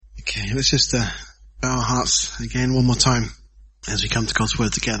Okay, let's just bow our hearts again one more time as we come to God's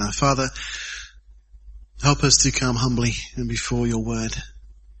word together. Father, help us to come humbly and before your word.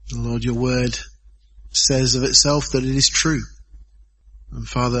 Lord, your word says of itself that it is true. And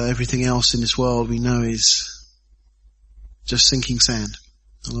Father, everything else in this world we know is just sinking sand.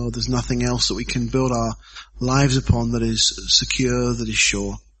 And Lord, there's nothing else that we can build our lives upon that is secure, that is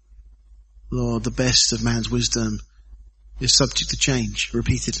sure. Lord, the best of man's wisdom is subject to change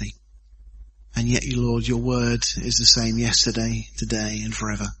repeatedly. And yet, Lord, your word is the same yesterday, today, and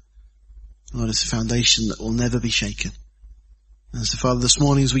forever. Lord, it's a foundation that will never be shaken. And so, Father, this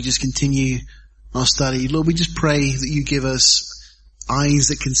morning as we just continue our study, Lord, we just pray that you give us eyes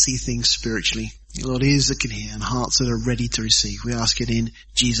that can see things spiritually. Lord, ears that can hear and hearts that are ready to receive. We ask it in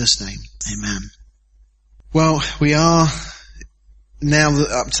Jesus' name. Amen. Well, we are now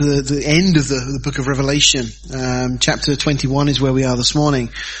up to the end of the book of Revelation. Chapter 21 is where we are this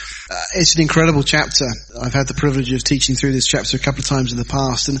morning. It's an incredible chapter. I've had the privilege of teaching through this chapter a couple of times in the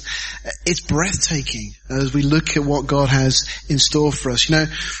past, and it's breathtaking as we look at what God has in store for us. You know,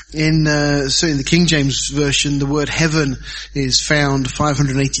 in the King James Version, the word heaven is found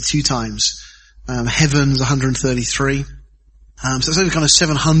 582 times. Heaven's 133. So it's only kind of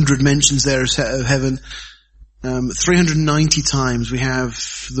 700 mentions there of heaven. 390 times we have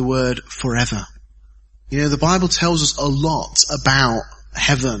the word forever. You know, the Bible tells us a lot about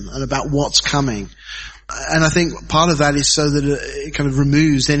heaven and about what's coming. And I think part of that is so that it kind of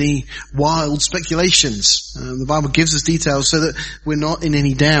removes any wild speculations. The Bible gives us details so that we're not in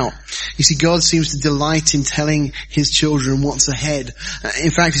any doubt. You see, God seems to delight in telling his children what's ahead.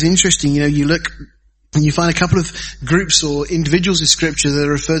 In fact, it's interesting, you know, you look and you find a couple of groups or individuals in Scripture that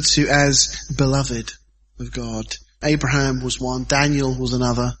are referred to as beloved of God. Abraham was one, Daniel was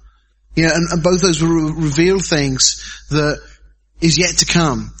another. You know, and both those reveal things that is yet to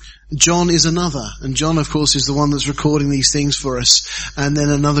come. John is another, and John, of course, is the one that's recording these things for us. And then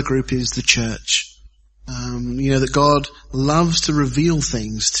another group is the church. You know, that God loves to reveal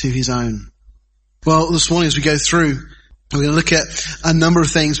things to his own. Well, this morning as we go through, we're going to look at a number of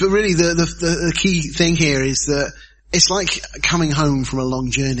things, but really the key thing here is that it's like coming home from a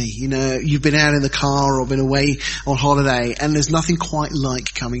long journey. You know, you've been out in the car or been away on holiday, and there's nothing quite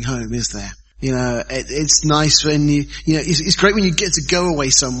like coming home, is there? You know, it's nice when it's great when you get to go away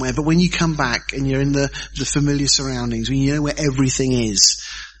somewhere, but when you come back and you're in the familiar surroundings, when you know where everything is,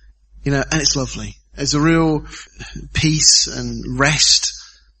 you know, and it's lovely. There's a real peace and rest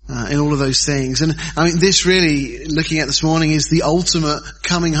in all of those things. And I mean, this really, looking at this morning, is the ultimate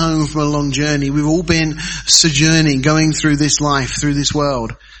coming home from a long journey. We've all been sojourning, going through this life, through this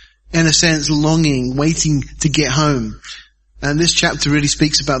world, in a sense, longing, waiting to get home. And this chapter really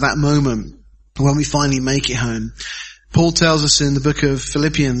speaks about that moment when we finally make it home. Paul tells us in the book of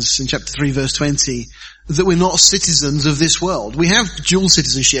Philippians in chapter 3 verse 20 that we're not citizens of this world. We have dual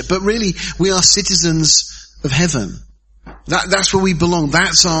citizenship, but really we are citizens of heaven. That's where we belong.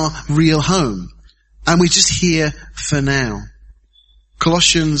 That's our real home. And we're just here for now.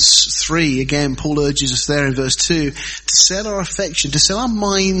 Colossians 3, again, Paul urges us there in verse 2 to set our affection, to set our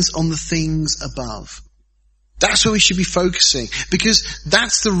minds on the things above. That's where we should be focusing, because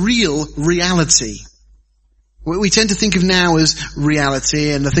that's the real reality. We tend to think of now as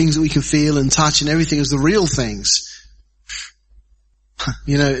reality and the things that we can feel and touch and everything as the real things.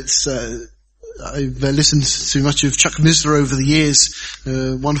 You know, I've listened to much of Chuck Missler over the years,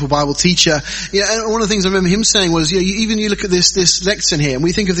 a wonderful Bible teacher. You know, and one of the things I remember him saying was, you look at this lectern here, and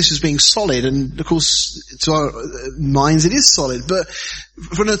we think of this as being solid, and of course, to our minds it is solid, but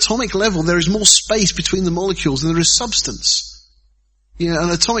from an atomic level, there is more space between the molecules than there is substance. You know, on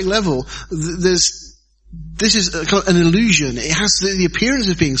an atomic level, this is kind of an illusion. It has the appearance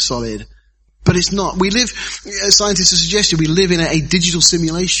of being solid, but it's not. We live, as scientists have suggested, we live in a digital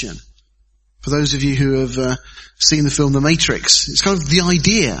simulation. For those of you who have seen the film The Matrix, it's kind of the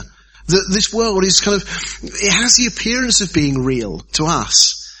idea that this world is it has the appearance of being real to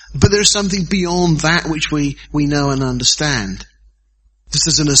us, but there's something beyond that which we know and understand. Just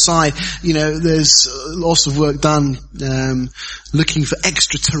as an aside, you know, there's lots of work done looking for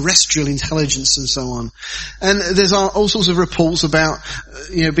extraterrestrial intelligence and so on. And there's all sorts of reports about,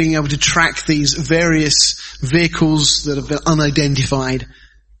 you know, being able to track these various vehicles that have been unidentified.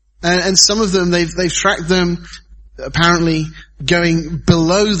 And some of them, they've tracked them apparently going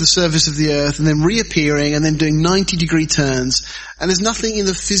below the surface of the earth and then reappearing and then doing 90-degree turns. And there's nothing in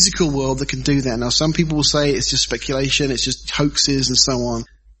the physical world that can do that. Now, some people will say it's just speculation, it's just hoaxes and so on.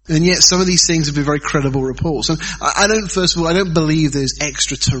 And yet some of these things have been very credible reports. And I don't believe there's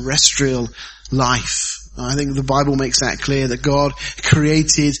extraterrestrial life I think the Bible makes that clear, that God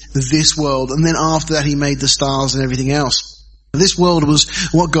created this world, and then after that he made the stars and everything else. This world was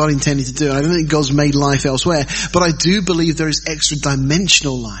what God intended to do, and I don't think God's made life elsewhere, but I do believe there is extra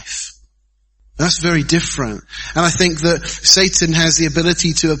dimensional life. That's very different. And I think that Satan has the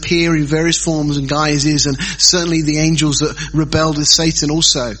ability to appear in various forms and guises, and certainly the angels that rebelled with Satan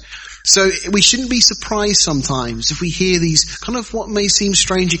also. So we shouldn't be surprised sometimes if we hear these kind of what may seem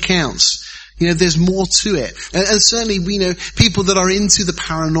strange accounts. There's more to it. And certainly we know people that are into the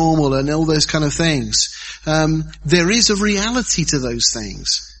paranormal and all those kind of things. There is a reality to those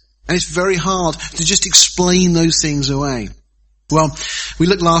things. And it's very hard to just explain those things away. Well, we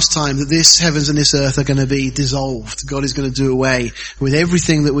looked last time that this heavens and this earth are going to be dissolved. God is going to do away with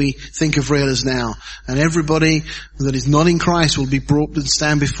everything that we think of real as now. And everybody that is not in Christ will be brought and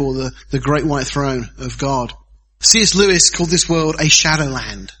stand before the great white throne of God. C.S. Lewis called this world a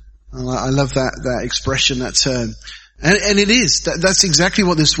shadowland. I love that expression, that term. And it is. That's exactly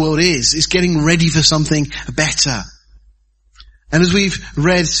what this world is. It's getting ready for something better. And as we've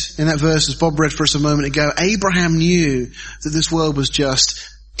read in that verse, as Bob read for us a moment ago, Abraham knew that this world was just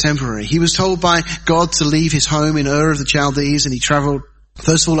temporary. He was told by God to leave his home in Ur of the Chaldees, and he travelled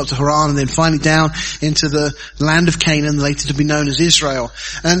first of all up to Haran and then finally down into the land of Canaan, later to be known as Israel.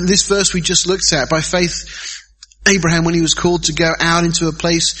 And this verse we just looked at, by faith, Abraham, when he was called to go out into a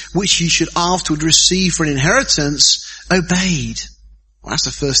place which he should afterward receive for an inheritance, obeyed. Well, that's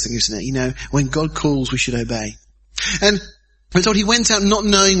the first thing, isn't it? When God calls, we should obey. And we're told he went out not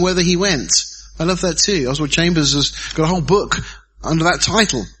knowing whether he went. I love that too. Oswald Chambers has got a whole book under that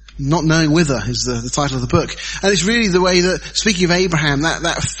title. Not knowing whither is the title of the book. And it's really the way that, speaking of Abraham,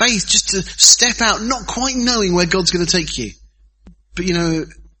 that faith just to step out not quite knowing where God's going to take you. But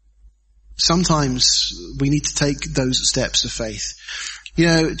sometimes we need to take those steps of faith.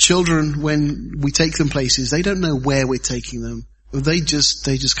 Children, when we take them places, they don't know where we're taking them. They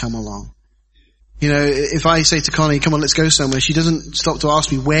just come along. If I say to Connie, come on, let's go somewhere, she doesn't stop to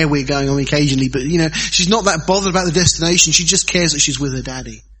ask me where we're going on occasionally, but she's not that bothered about the destination. She just cares that she's with her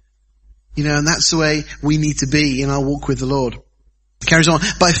daddy. And that's the way we need to be in our walk with the Lord. It carries on.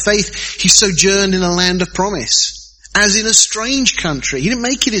 By faith, he sojourned in a land of promise, as in a strange country. He didn't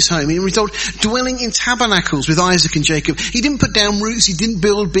make it his home. He was told, dwelling in tabernacles with Isaac and Jacob. He didn't put down roots. He didn't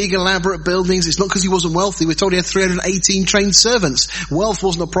build big, elaborate buildings. It's not because he wasn't wealthy. We're told he had 318 trained servants. Wealth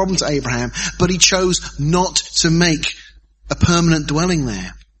wasn't a problem to Abraham, but he chose not to make a permanent dwelling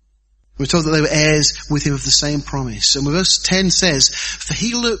there. We're told that they were heirs with him of the same promise. And verse 10 says, for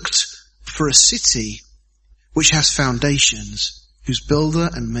he looked for a city which has foundations, whose builder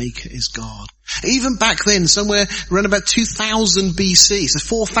and maker is God. Even back then, somewhere around about 2000 BC, so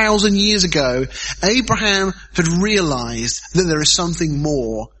 4,000 years ago, Abraham had realized that there is something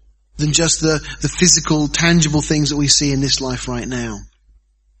more than just the physical, tangible things that we see in this life right now.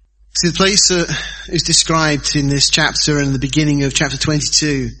 See, the place that is described in this chapter and the beginning of chapter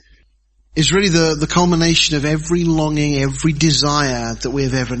 22 is really the culmination of every longing, every desire that we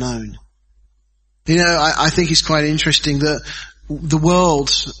have ever known. I think it's quite interesting that the world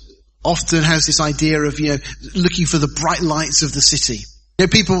often has this idea of, looking for the bright lights of the city.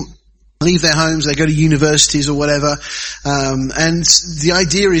 People leave their homes, they go to universities or whatever, and the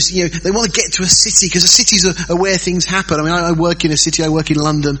idea is, they want to get to a city because the cities are where things happen. I mean, I work in a city, I work in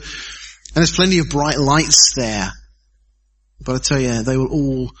London, and there's plenty of bright lights there. But I tell you, they will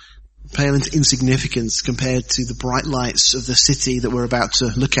all pale into insignificance compared to the bright lights of the city that we're about to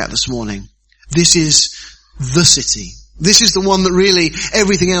look at this morning. This is the city. This is the one that really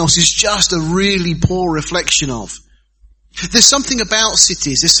everything else is just a really poor reflection of. There's something about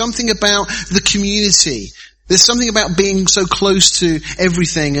cities. There's something about the community. There's something about being so close to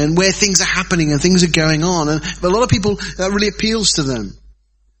everything and where things are happening and things are going on. And a lot of people, that really appeals to them.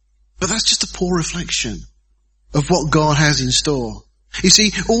 But that's just a poor reflection of what God has in store. You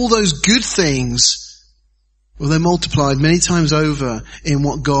see, all those good things, well, they're multiplied many times over in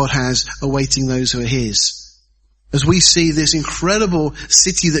what God has awaiting those who are His. As we see this incredible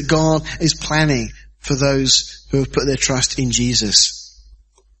city that God is planning for those who have put their trust in Jesus.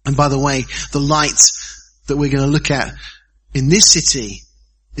 And by the way, the light that we're going to look at in this city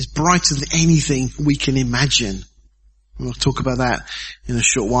is brighter than anything we can imagine. We'll talk about that in a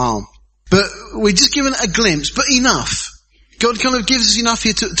short while. But we're just given a glimpse, but enough. God kind of gives us enough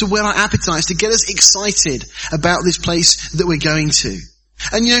here to whet our appetites, to get us excited about this place that we're going to.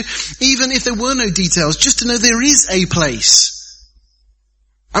 And even if there were no details, just to know there is a place.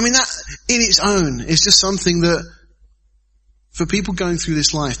 I mean, that in its own is just something that, for people going through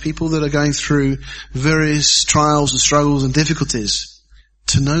this life, people that are going through various trials and struggles and difficulties,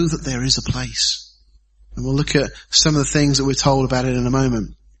 to know that there is a place. And we'll look at some of the things that we're told about it in a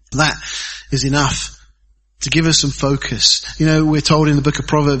moment. That is enough to give us some focus. You know, we're told in the book of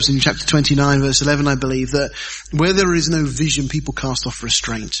Proverbs in chapter 29 verse 11, I believe, that where there is no vision, people cast off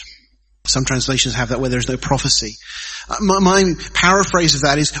restraint. Some translations have that where there is no prophecy. My paraphrase of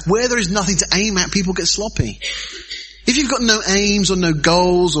that is, where there is nothing to aim at, people get sloppy. If you've got no aims or no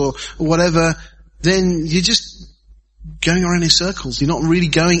goals or whatever, then you're just going around in circles. You're not really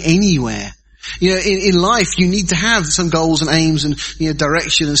going anywhere. You know, in life, you need to have some goals and aims and, you know,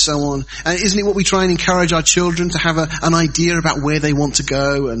 direction and so on. And isn't it what we try and encourage our children to have an idea about where they want to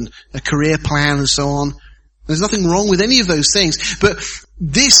go and a career plan and so on? There's nothing wrong with any of those things. But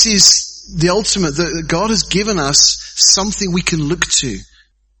this is the ultimate, that God has given us something we can look to.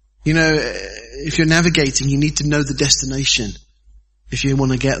 You know, if you're navigating, you need to know the destination if you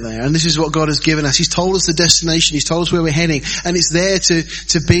want to get there. And this is what God has given us. He's told us the destination. He's told us where we're heading. And it's there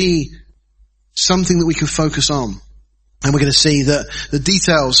to be something that we can focus on. And we're going to see that the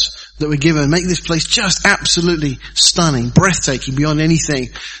details that we're given make this place just absolutely stunning, breathtaking, beyond anything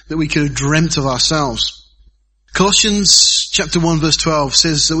that we could have dreamt of ourselves. Colossians chapter 1 verse 12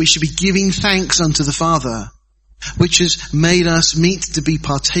 says that we should be giving thanks unto the Father, which has made us meet to be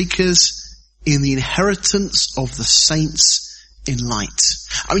partakers in the inheritance of the saints in light.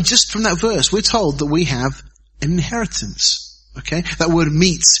 I mean, just from that verse, we're told that we have an inheritance. Okay? That word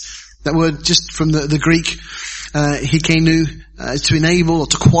meet, that word just from the Greek, hikenu, to enable or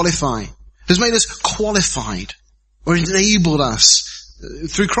to qualify, has made us qualified, or enabled us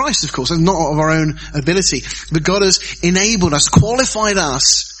through Christ, of course, and not of our own ability. But God has enabled us, qualified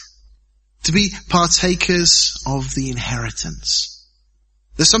us to be partakers of the inheritance.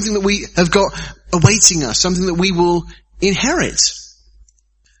 There's something that we have got awaiting us, something that we will inherit.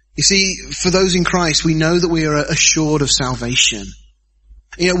 You see, for those in Christ, we know that we are assured of salvation.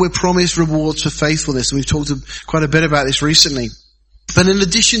 You know, we're promised rewards for faithfulness. We've talked quite a bit about this recently. But in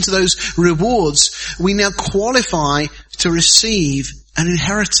addition to those rewards, we now qualify to receive an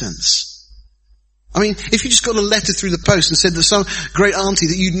inheritance. I mean, if you just got a letter through the post and said that some great auntie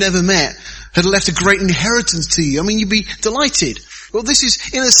that you'd never met had left a great inheritance to you, I mean, you'd be delighted. Well, this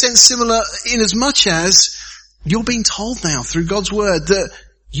is in a sense similar in as much as you're being told now through God's word that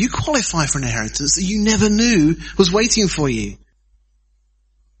you qualify for an inheritance that you never knew was waiting for you.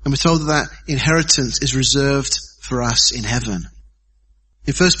 And we're told that inheritance is reserved for us in heaven.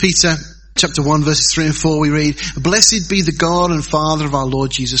 In 1 Peter chapter 1 verses 3 and 4 we read, "Blessed be the God and Father of our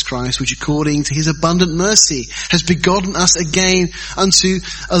Lord Jesus Christ, which according to his abundant mercy has begotten us again unto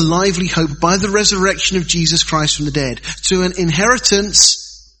a lively hope by the resurrection of Jesus Christ from the dead, to an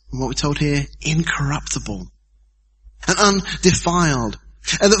inheritance," and what we're told here, incorruptible and undefiled,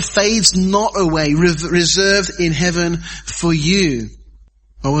 and that fades not away, reserved in heaven for you.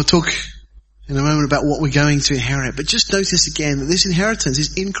 Well, we'll talk in a moment about what we're going to inherit, but just notice again that this inheritance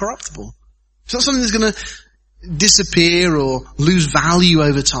is incorruptible. It's not something that's going to disappear or lose value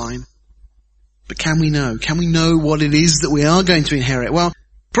over time. But can we know? Can we know what it is that we are going to inherit? Well,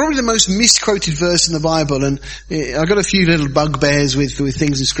 probably the most misquoted verse in the Bible, and I've got a few little bugbears with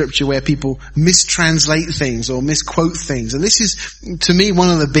things in Scripture where people mistranslate things or misquote things, and this is, to me, one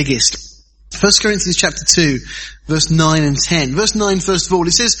of the biggest. 1 Corinthians chapter 2, verse 9 and 10. Verse 9, first of all,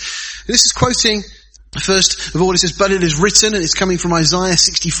 it says, this is quoting, first of all, it says, "But it is written," and it's coming from Isaiah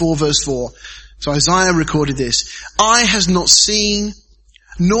 64, verse 4. So Isaiah recorded this, "Eye has not seen,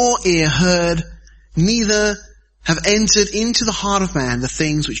 nor ear heard, neither have entered into the heart of man the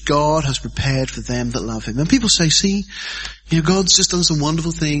things which God has prepared for them that love him." And people say, see, you know, God's just done some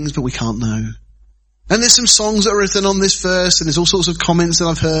wonderful things, but we can't know. And there's some songs that are written on this verse, and there's all sorts of comments that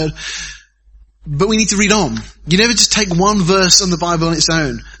I've heard. But we need to read on. You never just take one verse on the Bible on its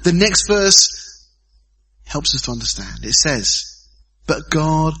own. The next verse helps us to understand. It says, "But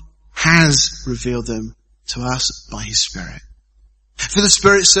God has revealed them to us by his Spirit. For the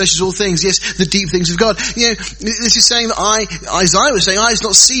Spirit searches all things." Yes, the deep things of God. You know, this is saying that Isaiah was saying, "Eye has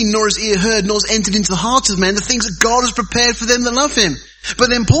not seen, nor has ear heard, nor has entered into the heart of man the things that God has prepared for them that love him."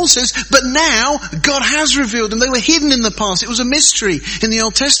 But then Paul says, but now God has revealed them. They were hidden in the past. It was a mystery in the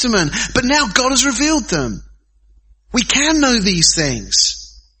Old Testament. But now God has revealed them. We can know these things.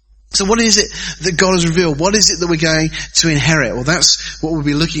 So what is it that God has revealed? What is it that we're going to inherit? Well, that's what we'll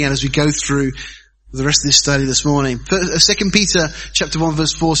be looking at as we go through the rest of this study this morning. 2 Peter chapter 1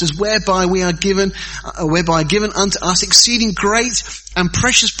 verse 4 says, whereby given unto us exceeding great and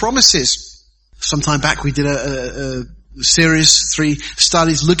precious promises. Some time back we did a series, 3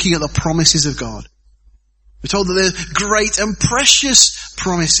 studies looking at the promises of God. We're told that they're great and precious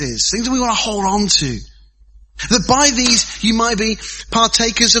promises, things that we want to hold on to. That by these you might be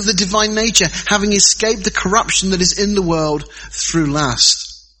partakers of the divine nature, having escaped the corruption that is in the world through lust.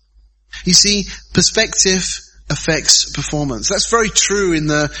 You see, perspective affects performance. That's very true in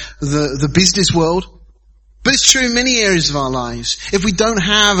the business world, but it's true in many areas of our lives. If we don't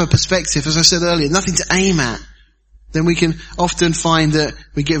have a perspective, as I said earlier, nothing to aim at, then we can often find that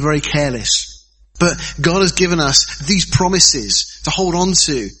we get very careless. But God has given us these promises to hold on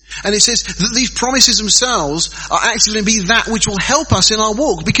to. And it says that these promises themselves are actually going to be that which will help us in our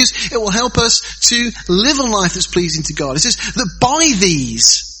walk, because it will help us to live a life that's pleasing to God. It says that by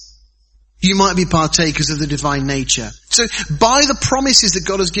these you might be partakers of the divine nature. So by the promises that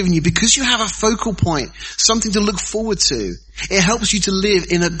God has given you, because you have a focal point, something to look forward to, it helps you to live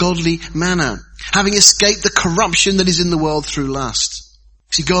in a godly manner, having escaped the corruption that is in the world through lust.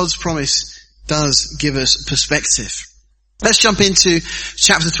 See, God's promise does give us perspective. Let's jump into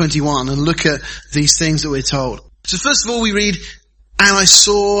chapter 21 and look at these things that we're told. So first of all we read, "And I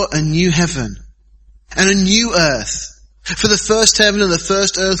saw a new heaven and a new earth. For the first heaven and the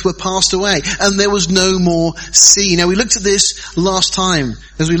first earth were passed away, and there was no more sea." Now we looked at this last time,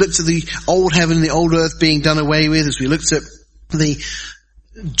 as we looked at the old heaven and the old earth being done away with, as we looked at the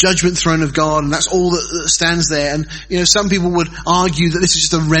judgment throne of God, and that's all that stands there. And, some people would argue that this is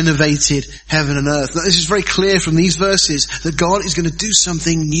just a renovated heaven and earth. Now, this is very clear from these verses that God is going to do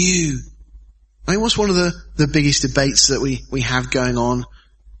something new. I mean, what's one of the biggest debates that we have going on?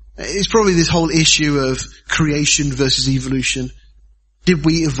 It's probably this whole issue of creation versus evolution. Did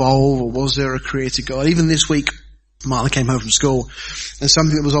we evolve, or was there a creator God? Even this week, Marla came home from school, and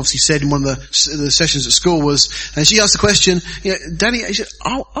something that was obviously said in one of the sessions at school was, and she asked the question, Daddy, she said,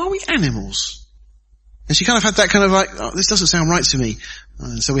 are we animals? And she kind of had that kind of like, this doesn't sound right to me.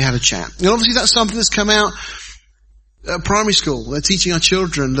 And so we had a chat. And obviously that's something that's come out at primary school. They're teaching our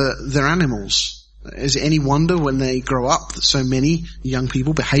children that they're animals. Is it any wonder when they grow up that so many young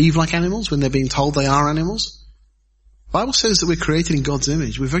people behave like animals when they're being told they are animals? The Bible says that we're created in God's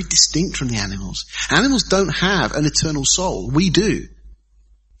image. We're very distinct from the animals. Animals don't have an eternal soul. We do.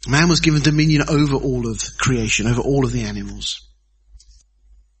 Man was given dominion over all of creation, over all of the animals.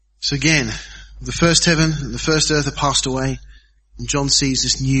 So again, the first heaven and the first earth are passed away, and John sees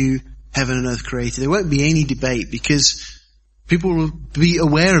this new heaven and earth created. There won't be any debate, because people will be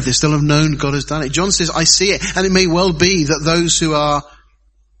aware of this. They'll have known God has done it. John says, I see it. And it may well be that those who are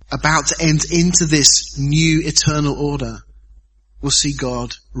about to enter into this new eternal order will see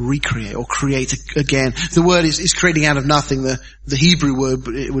God recreate or create again. The word is creating out of nothing. The Hebrew word,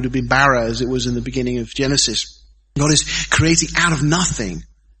 it would have been bara, as it was in the beginning of Genesis. God is creating out of nothing.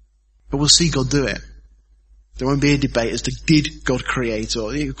 But we'll see God do it. There won't be a debate as to did God create,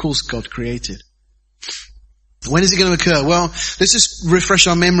 or of course God created. When is it going to occur? Well, let's just refresh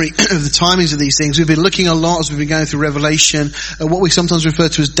our memory of the timings of these things. We've been looking a lot as we've been going through Revelation, what we sometimes refer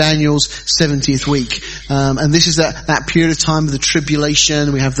to as Daniel's 70th week. And this is that period of time of the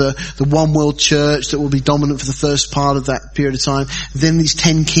tribulation. We have the one world church that will be dominant for the first part of that period of time. Then these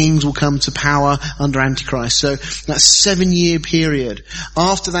 10 kings will come to power under Antichrist. So that 7-year period.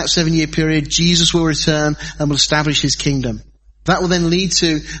 After that 7-year period, Jesus will return and will establish his kingdom. That will then lead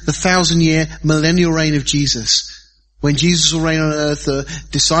to the 1,000-year millennial reign of Jesus. When Jesus will reign on earth, the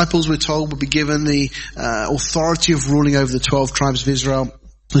disciples, we're told, will be given the authority of ruling over the 12 tribes of Israel.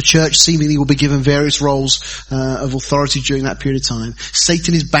 The church seemingly will be given various roles of authority during that period of time.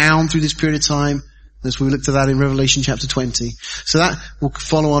 Satan is bound through this period of time, as we looked at that in Revelation chapter 20. So that will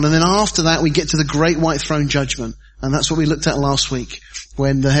follow on. And then after that, we get to the great white throne judgment. And that's what we looked at last week,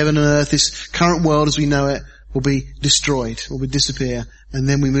 when the heaven and earth, this current world as we know it, will be destroyed, will disappear, and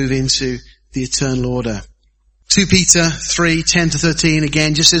then we move into the eternal order. 2 Peter 3:10-13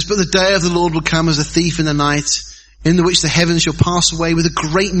 again just says, "But the day of the Lord will come as a thief in the night, in the which the heavens shall pass away with a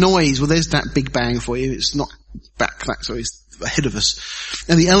great noise." Well, there's that big bang for you. It's not back, so it's ahead of us.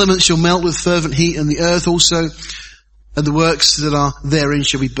 "And the elements shall melt with fervent heat, and the earth also, and the works that are therein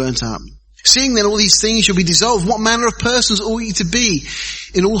shall be burnt up. Seeing then all these things shall be dissolved, what manner of persons ought ye to be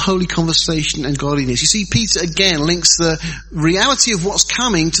in all holy conversation and godliness?" You see, Peter again links the reality of what's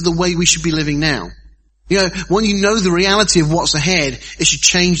coming to the way we should be living now. When you know the reality of what's ahead, it should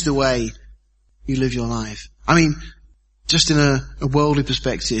change the way you live your life. I mean, just in a worldly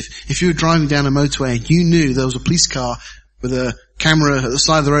perspective, if you were driving down a motorway and you knew there was a police car with a camera at the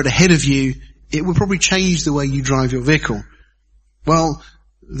side of the road ahead of you, it would probably change the way you drive your vehicle. Well,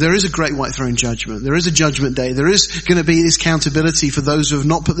 there is a great white throne judgment. There is a judgment day. There is going to be this accountability for those who have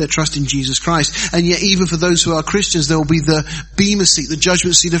not put their trust in Jesus Christ. And yet even for those who are Christians, there will be the bema seat, the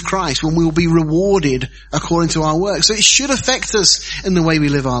judgment seat of Christ, when we will be rewarded according to our work. So it should affect us in the way we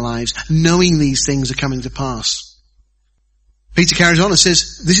live our lives, knowing these things are coming to pass. Peter carries on and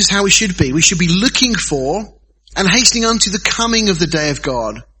says, this is how we should be. We should be looking for and hastening unto the coming of the day of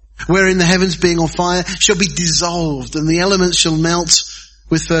God, wherein the heavens being on fire shall be dissolved, and the elements shall melt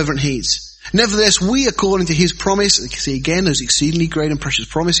with fervent heat. Nevertheless, we, according to his promise, and you can see again those exceedingly great and precious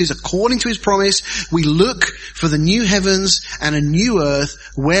promises, according to his promise, we look for the new heavens and a new earth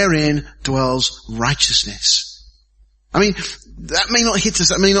wherein dwells righteousness. I mean, that may not hit us,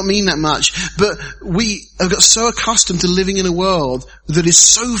 that may not mean that much, but we have got so accustomed to living in a world that is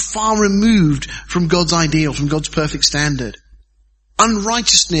so far removed from God's ideal, from God's perfect standard.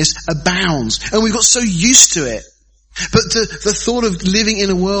 Unrighteousness abounds, and we've got so used to it. But the thought of living in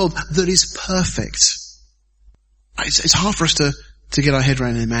a world that is perfect, it's hard for us to get our head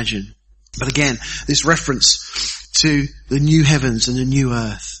around and imagine. But again, this reference to the new heavens and the new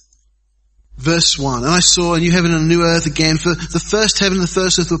earth. Verse 1, and I saw a new heaven and a new earth again, for the first heaven and the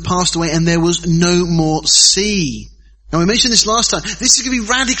first earth were passed away, and there was no more sea. Now we mentioned this last time. This is going to be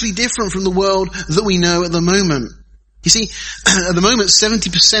radically different from the world that we know at the moment. You see, at the moment,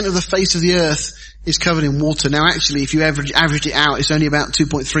 70% of the face of the earth is covered in water. Now actually, if you average it out, it's only about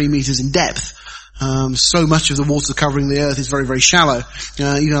 2.3 meters in depth. So much of the water covering the earth is very, very shallow,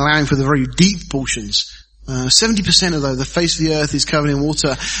 even allowing for the very deep portions. 70% of the face of the earth is covered in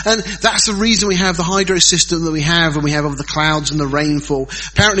water. And that's the reason we have the hydro system that we have, and we have of the clouds and the rainfall.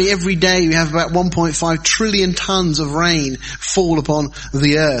 Apparently every day we have about 1.5 trillion tons of rain fall upon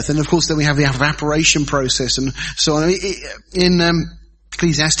the earth. And of course then we have the evaporation process and so on. In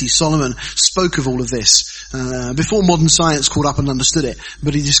Ecclesiastes, Solomon spoke of all of this, before modern science caught up and understood it,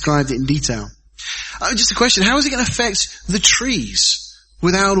 but he described it in detail. Just a question, how is it going to affect the trees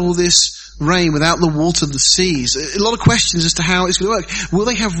without all this rain, without the water of the seas? A lot of questions as to how it's going to work. Will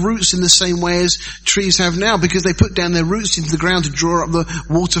they have roots in the same way as trees have now, because they put down their roots into the ground to draw up the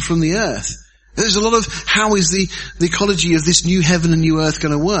water from the earth? There's a lot of how is the ecology of this new heaven and new earth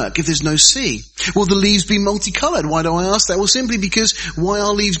going to work if there's no sea? Will the leaves be multicolored? Why do I ask that? Well, simply because why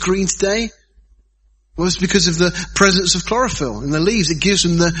are leaves green today? Well, it's because of the presence of chlorophyll in the leaves. It gives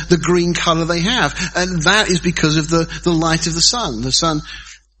them the green color they have. And that is because of the light of the sun. The sun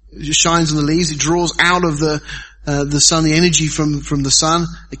shines on the leaves. It draws out of the sun the energy from the sun.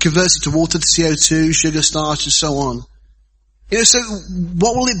 It converts it to water, to CO2, sugar, starch, and so on. So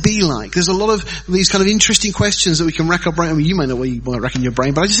what will it be like? There's a lot of these kind of interesting questions that we can rack our brain. I mean, you may know what you might rack in your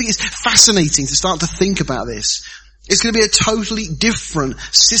brain, but I just think it's fascinating to start to think about this. It's going to be a totally different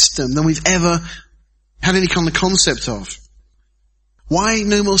system than we've ever had any kind of concept of. Why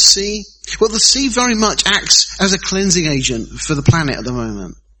no more sea? Well, the sea very much acts as a cleansing agent for the planet at the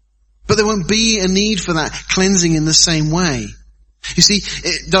moment. But there won't be a need for that cleansing in the same way. You see,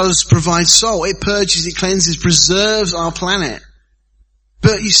 it does provide salt. It purges, it cleanses, preserves our planet.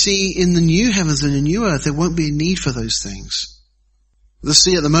 But you see, in the new heavens and the new earth, there won't be a need for those things. The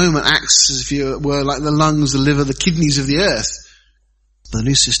sea at the moment acts as if you were like the lungs, the liver, the kidneys of the earth. The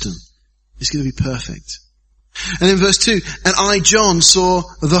new system is going to be perfect. And in verse 2, and I, John, saw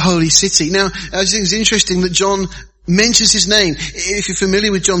the holy city. Now, I think it's interesting that John mentions his name. If you're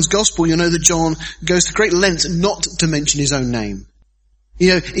familiar with John's gospel, you'll know that John goes to great lengths not to mention his own name. He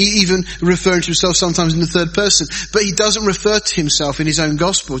even referring to himself sometimes in the third person. But he doesn't refer to himself in his own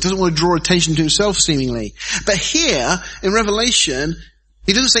gospel. He doesn't want to draw attention to himself, seemingly. But here, in Revelation,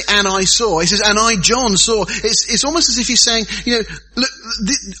 he doesn't say, and I saw. He says, and I, John, saw. It's almost as if he's saying, look,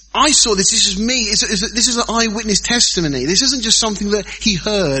 I saw this. This is me. This is an eyewitness testimony. This isn't just something that he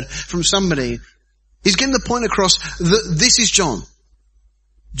heard from somebody. He's getting the point across that this is John.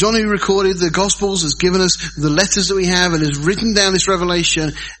 John, who recorded the Gospels, has given us the letters that we have and has written down this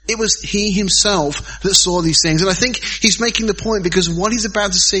revelation. It was he himself that saw these things. And I think he's making the point because what he's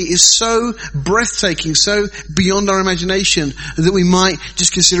about to see is so breathtaking, so beyond our imagination, that we might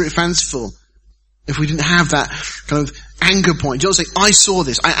just consider it fanciful if we didn't have that kind of anchor point. John's saying, I saw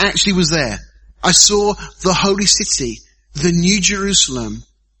this. I actually was there. I saw the holy city, the new Jerusalem,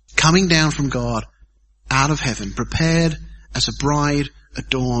 coming down from God out of heaven, prepared as a bride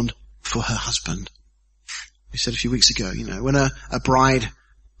adorned for her husband. We said a few weeks ago, when a bride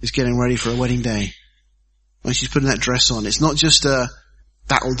is getting ready for a wedding day, when she's putting that dress on, it's not just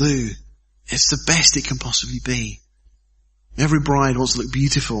that'll do. It's the best it can possibly be. Every bride wants to look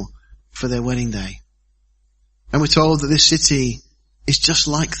beautiful for their wedding day. And we're told that this city is just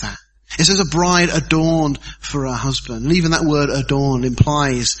like that. It says a bride adorned for her husband. And even that word adorned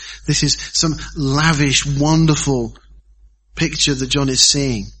implies this is some lavish, wonderful picture that John is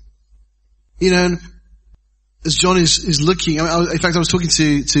seeing. You know, as John is looking, in fact I was talking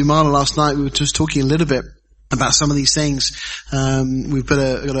to Marla last night, we were just talking a little bit about some of these things. We've got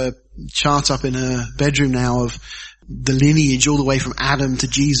a chart up in her bedroom now of the lineage all the way from Adam to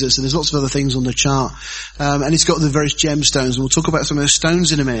Jesus, and there's lots of other things on the chart. And it's got the various gemstones, and we'll talk about some of those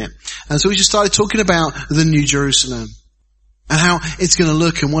stones in a minute. And so we just started talking about the New Jerusalem and how it's going to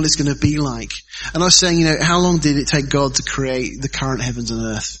look and what it's going to be like. And I was saying, you know, how long did it take God to create the current heavens and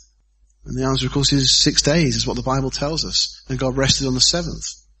earth? And the answer, of course, is 6 days, is what the Bible tells us. And God rested on the seventh.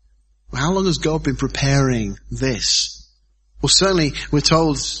 Well, how long has God been preparing this? Well, certainly we're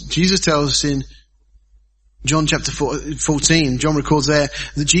told, Jesus tells us in John chapter 14, John records there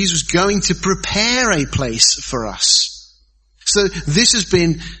that Jesus was going to prepare a place for us. So this has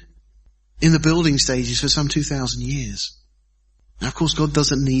been in the building stages for some 2,000 years. Now, of course, God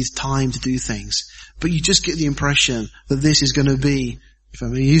doesn't need time to do things, but you just get the impression that this is going to be, if I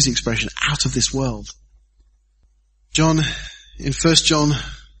may use the expression, out of this world. John, in 1 John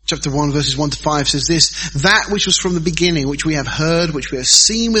chapter 1 verses 1 to 5 says this, that which was from the beginning, which we have heard, which we have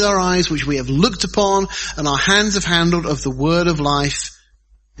seen with our eyes, which we have looked upon, and our hands have handled of the word of life.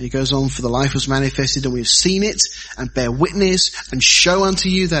 And he goes on, for the life was manifested, and we have seen it, and bear witness, and show unto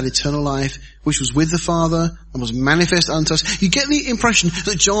you that eternal life, which was with the Father, and was manifest unto us. You get the impression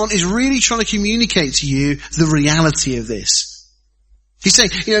that John is really trying to communicate to you the reality of this. He's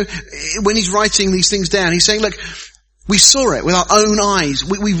saying, you know, when he's writing these things down, he's saying, look, we saw it with our own eyes.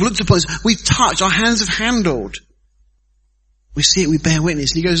 We've looked upon it. We've touched. Our hands have handled. We see it. We bear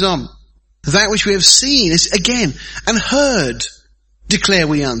witness. And he goes on. That which we have seen is again and heard declare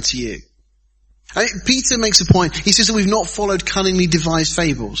we unto you. Peter makes a point. He says that we've not followed cunningly devised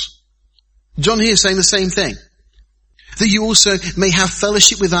fables. John here is saying the same thing. That you also may have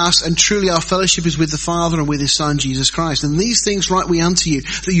fellowship with us, and truly our fellowship is with the Father and with his Son Jesus Christ. And these things write we unto you,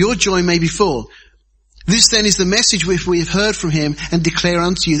 that your joy may be full. This then is the message which we have heard from him and declare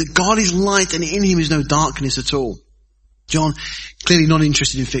unto you, that God is light and in him is no darkness at all. John, clearly not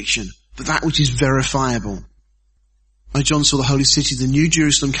interested in fiction, but that which is verifiable. Like John saw the holy city, the New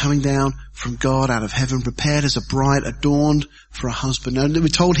Jerusalem, coming down from God out of heaven, prepared as a bride adorned for a husband. Now we're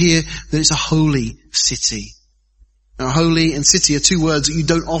told here that it's a holy city. Now, holy and city are two words that you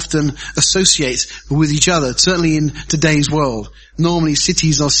don't often associate with each other, certainly in today's world. Normally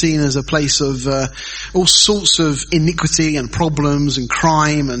cities are seen as a place of all sorts of iniquity and problems and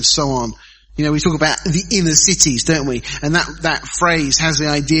crime and so on. You know, we talk about the inner cities, don't we? And that phrase has the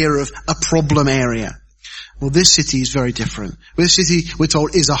idea of a problem area. Well, this city is very different. This city, we're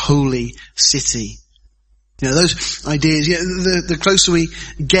told, is a holy city. You know, those ideas, the closer we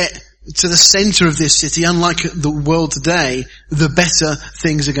get to the center of this city, unlike the world today, the better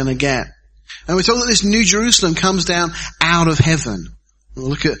things are going to get. And we're told that this New Jerusalem comes down out of heaven. We'll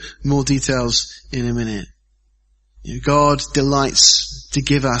look at more details in a minute. You know, God delights to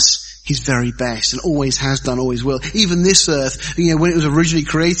give us his very best, and always has done, always will. Even this earth, you know, when it was originally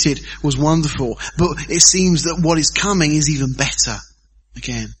created, was wonderful. But it seems that what is coming is even better.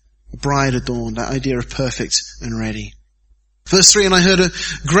 Again, a bride adorned, that idea of perfect and ready. Verse 3, and I heard a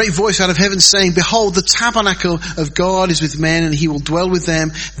great voice out of heaven saying, behold, the tabernacle of God is with men, and he will dwell with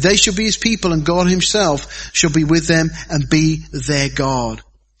them. They shall be his people, and God himself shall be with them and be their God.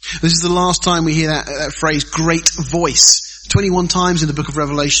 This is the last time we hear that phrase, great voice. 21 times in the book of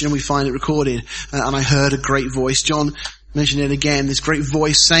Revelation we find it recorded. And I heard a great voice. John mentioned it again, this great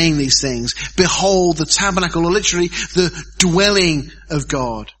voice saying these things. Behold, the tabernacle, or literally the dwelling of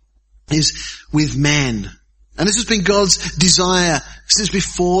God, is with men. And this has been God's desire since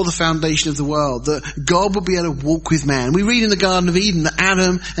before the foundation of the world, that God would be able to walk with man. We read in the Garden of Eden that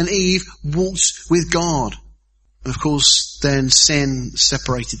Adam and Eve walked with God. And of course, then sin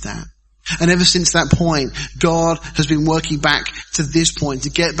separated that. And ever since that point, God has been working back to this point, to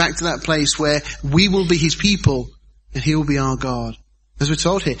get back to that place where we will be his people and he will be our God. As we're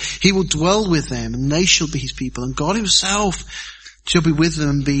told here, he will dwell with them and they shall be his people, and God himself shall be with them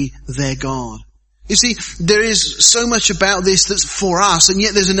and be their God. You see, there is so much about this that's for us, and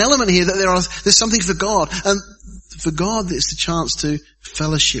yet there's an element here that there's something for God. And for God, it's the chance to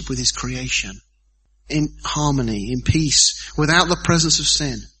fellowship with his creation in harmony, in peace, without the presence of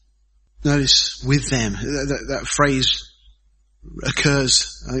sin. Notice, with them. That phrase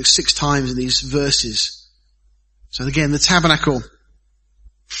occurs, I think, 6 times in these verses. So again, the tabernacle.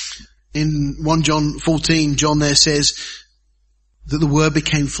 In 1 John 14, John there says that the word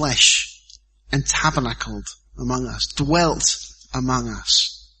became flesh and tabernacled among us, dwelt among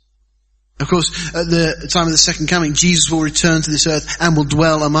us. Of course, at the time of the second coming, Jesus will return to this earth and will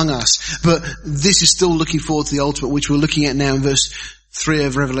dwell among us. But this is still looking forward to the ultimate, which we're looking at now in verse 3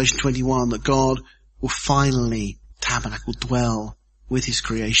 of Revelation 21, that God will finally tabernacle, dwell with his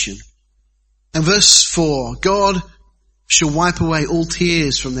creation. And verse 4, God shall wipe away all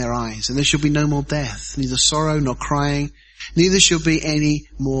tears from their eyes, and there shall be no more death, neither sorrow nor crying, neither shall be any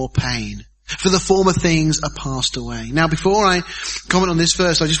more pain. For the former things are passed away. Now, before I comment on this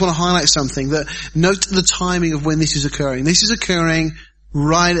verse, I just want to highlight something. That note the timing of when this is occurring. This is occurring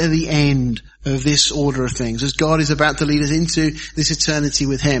right at the end of this order of things, as God is about to lead us into this eternity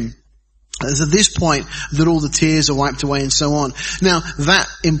with him. It's at this point that all the tears are wiped away and so on. Now, that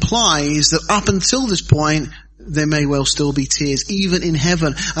implies that up until this point, there may well still be tears, even in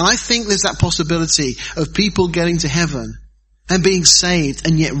heaven. And I think there's that possibility of people getting to heaven and being saved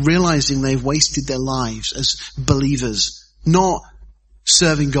and yet realizing they've wasted their lives as believers, not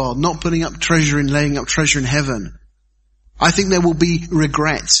serving God, not putting up treasure and laying up treasure in heaven. I think there will be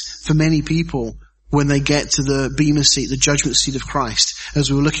regrets for many people when they get to the Bema seat, the judgment seat of Christ,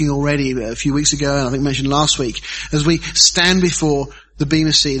 as we were looking already a few weeks ago, and I think mentioned last week, as we stand before the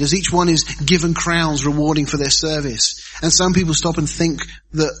Bema seat, as each one is given crowns rewarding for their service. And some people stop and think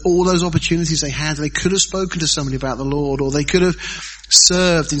that all those opportunities they had, they could have spoken to somebody about the Lord, or they could have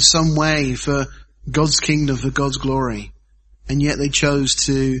served in some way for God's kingdom, for God's glory. And yet they chose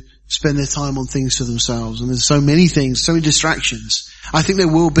to spend their time on things for themselves. And there's so many things, so many distractions. I think there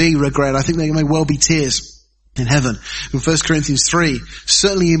will be regret. I think there may well be tears in heaven. And 1 Corinthians 3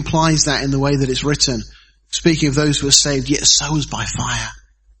 certainly implies that in the way that it's written. Speaking of those who are saved, yet souls by fire.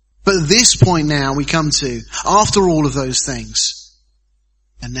 But at this point now we come to, after all of those things,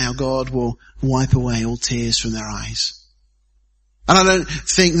 and now God will wipe away all tears from their eyes. And I don't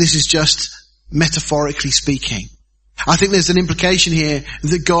think this is just metaphorically speaking. I think there's an implication here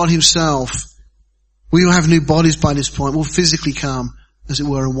that God himself, we will have new bodies by this point, will physically come, as it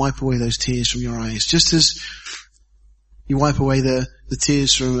were, and wipe away those tears from your eyes. Just as you wipe away the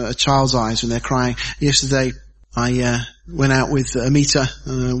tears from a child's eyes when they're crying. Yesterday, I went out with Amita.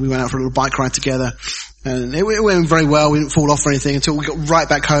 We went out for a little bike ride together. And it went very well. We didn't fall off or anything until we got right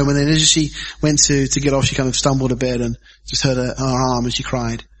back home. And then as she went to get off, she kind of stumbled a bit and just hurt her arm as she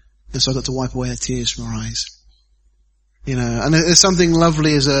cried. And so I got to wipe away her tears from her eyes. You know, and there's something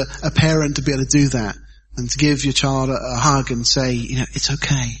lovely as a parent to be able to do that and to give your child a hug and say, you know, it's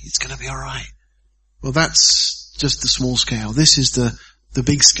okay. It's going to be all right. Well, that's just the small scale. This is the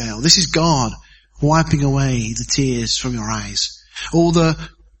big scale. This is God wiping away the tears from your eyes. All the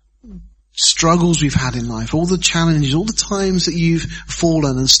struggles we've had in life, all the challenges, all the times that you've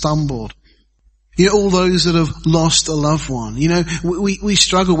fallen and stumbled. You know, all those that have lost a loved one. You know, we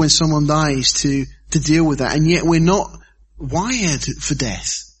struggle when someone dies to deal with that, and yet we're not wired for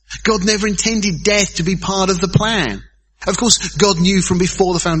death. God never intended death to be part of the plan. Of course, God knew from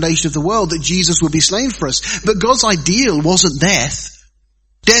before the foundation of the world that Jesus would be slain for us, but God's ideal wasn't death.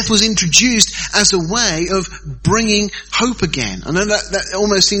 Death was introduced as a way of bringing hope again. I know that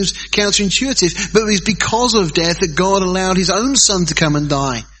almost seems counterintuitive, but it was because of death that God allowed his own son to come and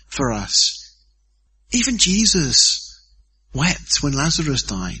die for us. Even Jesus wept when Lazarus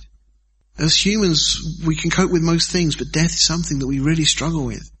died. As humans, we can cope with most things, but death is something that we really struggle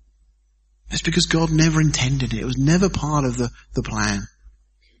with. That's because God never intended it. It was never part of the plan.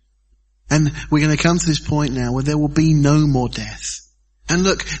 And we're going to come to this point now where there will be no more death. And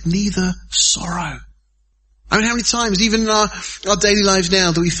look, neither sorrow. I mean, how many times, even in our daily lives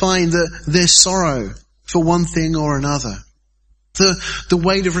now, do we find that there's sorrow for one thing or another? The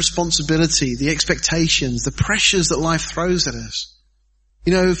weight of responsibility, the expectations, the pressures that life throws at us.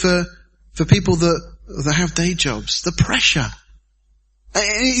 You know, for people that have day jobs, the pressure.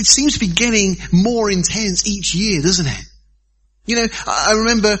 It seems to be getting more intense each year, doesn't it? You know, I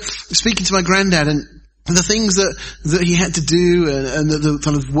remember speaking to my granddad and the things that he had to do and the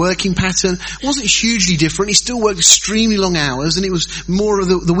kind of working pattern wasn't hugely different. He still worked extremely long hours, and it was more of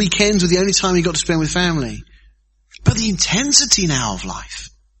the weekends were the only time he got to spend with family. But the intensity now of life.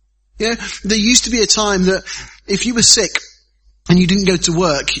 You know, there used to be a time that if you were sick and you didn't go to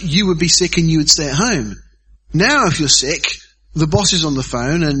work, you would be sick and you would stay at home. Now if you're sick, the boss is on the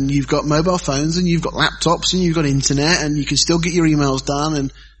phone and you've got mobile phones and you've got laptops and you've got internet and you can still get your emails done,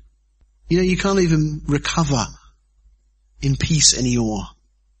 and you know, you can't even recover in peace anymore.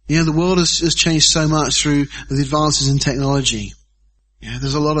 You know, the world has changed so much through the advances in technology. Yeah,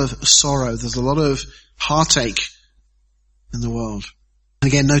 there's a lot of sorrow, there's a lot of heartache in the world. And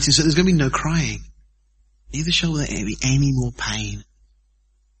again, notice that there's going to be no crying. Neither shall there be any more pain.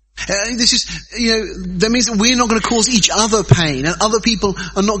 This is, that means that we're not going to cause each other pain, and other people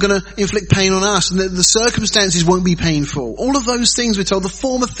are not going to inflict pain on us, and the circumstances won't be painful. All of those things, we're told, the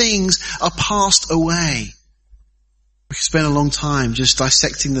former things are passed away. We could spend a long time just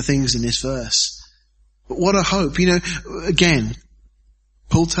dissecting the things in this verse. But what a hope. Again,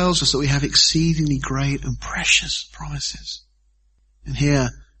 Paul tells us that we have exceedingly great and precious promises. And here,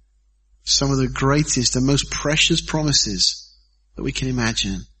 some of the greatest and most precious promises that we can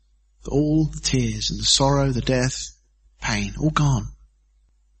imagine. All the tears and the sorrow, the death, pain, all gone.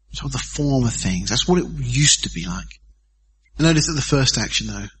 It's all the former things. That's what it used to be like. And notice that the first action,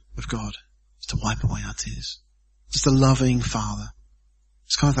 though, of God is to wipe away our tears. Just a loving Father.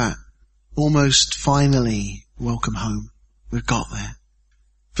 It's kind of that almost finally welcome home. We've got there.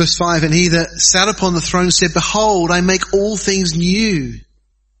 Verse 5, and he that sat upon the throne said, behold, I make all things new.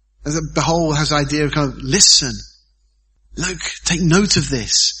 As a behold has the idea of kind of listen. Look, take note of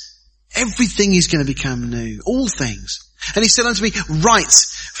this. Everything is going to become new. All things. And he said unto me, write,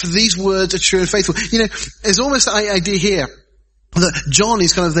 for these words are true and faithful. There's almost the idea here that John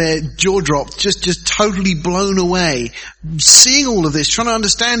is kind of there, jaw dropped, just totally blown away, seeing all of this, trying to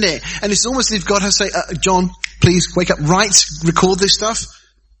understand it. And it's almost as if God has to say, John, please wake up, write, record this stuff.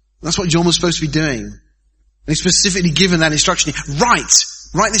 That's what John was supposed to be doing. And he's specifically given that instruction here.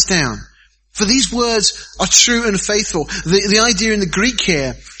 Write this down. For these words are true and faithful. The idea in the Greek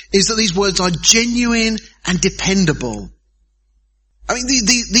here is that these words are genuine and dependable. I mean,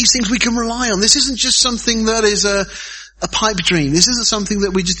 these things we can rely on. This isn't just something that is a pipe dream. This isn't something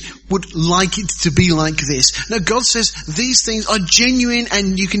that we just would like it to be like this. No, God says these things are genuine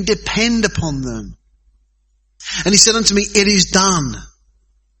and you can depend upon them. And he said unto me, it is done.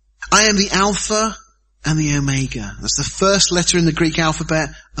 I am the Alpha and the Omega. That's the first letter in the Greek alphabet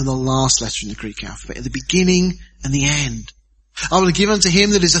and the last letter in the Greek alphabet. At the beginning and the end. I will give unto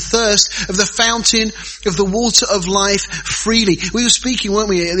him that is athirst of the fountain of the water of life freely. We were speaking, weren't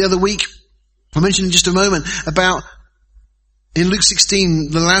we, the other week? I mentioned in just a moment about in Luke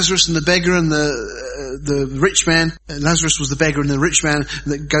 16, the Lazarus and the beggar and the rich man. Lazarus was the beggar and the rich man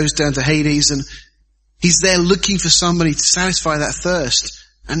that goes down to Hades, and he's there looking for somebody to satisfy that thirst.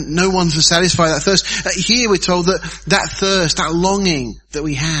 And no one to satisfy that thirst. Here we're told that thirst, that longing that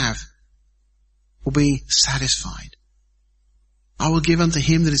we have will be satisfied. I will give unto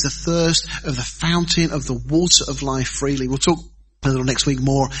him that is athirst of the fountain of the water of life freely. We'll talk a little next week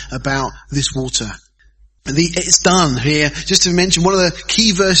more about this water. It's done here. Just to mention one of the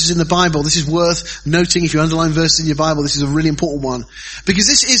key verses in the Bible. This is worth noting if you underline verses in your Bible. This is a really important one. Because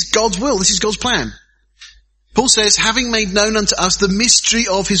this is God's will. This is God's plan. Paul says, having made known unto us the mystery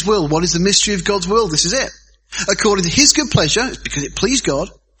of his will. What is the mystery of God's will? This is it. According to his good pleasure, because it pleased God,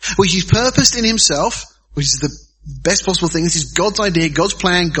 which he's purposed in himself, which is the best possible thing. This is God's idea, God's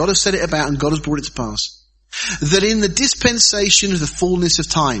plan, God has set it about and God has brought it to pass. That in the dispensation of the fullness of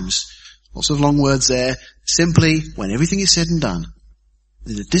times, lots of long words there, simply when everything is said and done,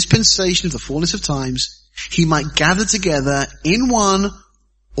 in the dispensation of the fullness of times, he might gather together in one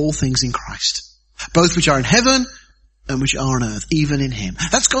all things in Christ. Both which are in heaven and which are on earth, even in him.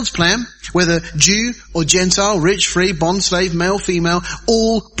 That's God's plan. Whether Jew or Gentile, rich, free, bond, slave, male, female,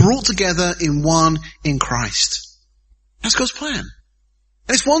 all brought together in one in Christ. That's God's plan.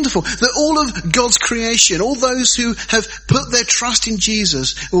 And it's wonderful that all of God's creation, all those who have put their trust in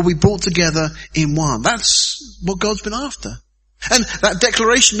Jesus will be brought together in one. That's what God's been after. And that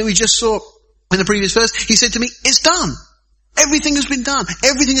declaration that we just saw in the previous verse, he said to me, it's done. Everything has been done.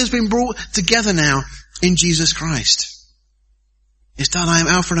 Everything has been brought together now in Jesus Christ. It's done. I am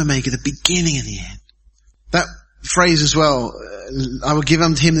Alpha and Omega, the beginning and the end. That phrase as well, I will give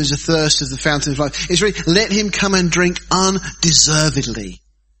unto him that is athirst of the fountain of life. It's really, let him come and drink undeservedly.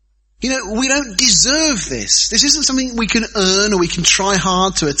 We don't deserve this. This isn't something we can earn or we can try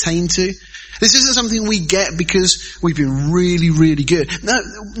hard to attain to. This isn't something we get because we've been really, really good. No,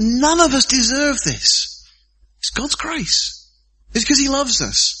 none of us deserve this. It's God's grace. It's because he loves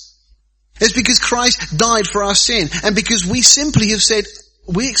us. It's because Christ died for our sin. And because we simply have said,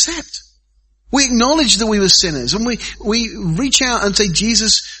 we accept. We acknowledge that we were sinners. And we reach out and say,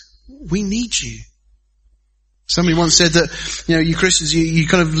 Jesus, we need you. Somebody once said that, you Christians, you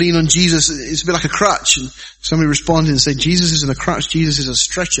kind of lean on Jesus. It's a bit like a crutch. And somebody responded and said, Jesus isn't a crutch. Jesus is a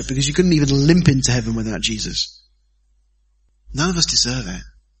stretcher, because you couldn't even limp into heaven without Jesus. None of us deserve it.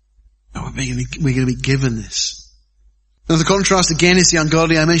 But we're going to be given this. Now the contrast again is the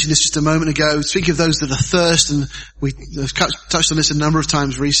ungodly. I mentioned this just a moment ago. Speak of those that are thirst, and we have touched on this a number of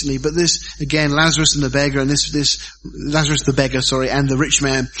times recently, but this, again, Lazarus and the beggar, and Lazarus the beggar, and the rich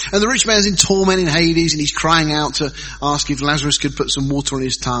man. And the rich man's in torment in Hades, and he's crying out to ask if Lazarus could put some water on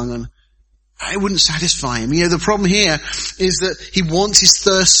his tongue, and it wouldn't satisfy him. The problem here is that he wants his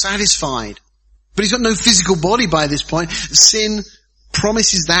thirst satisfied. But he's got no physical body by this point. Sin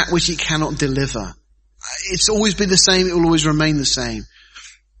promises that which it cannot deliver. It's always been the same, it will always remain the same.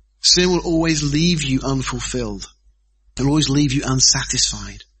 Sin will always leave you unfulfilled. It will always leave you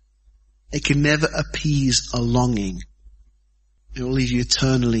unsatisfied. It can never appease a longing. It will leave you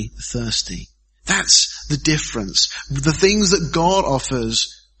eternally thirsty. That's the difference. The things that God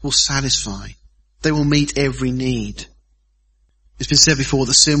offers will satisfy. They will meet every need. It's been said before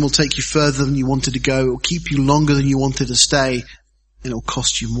that sin will take you further than you wanted to go. It will keep you longer than you wanted to stay. And it will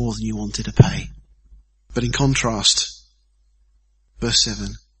cost you more than you wanted to pay. But in contrast, verse 7,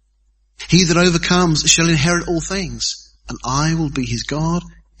 he that overcomes shall inherit all things, and I will be his God,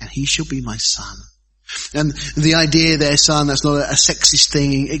 and he shall be my son. And the idea there, son, that's not a sexist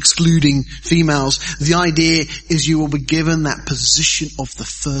thing, excluding females. The idea is you will be given that position of the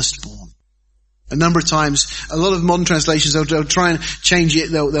firstborn. A number of times, a lot of modern translations, they'll try and change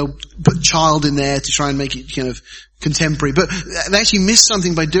it, they'll put child in there to try and make it kind of contemporary. But they actually missed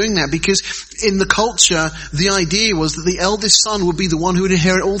something by doing that, because in the culture, the idea was that the eldest son would be the one who would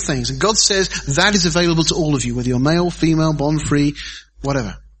inherit all things. And God says that is available to all of you, whether you're male, female, bond free,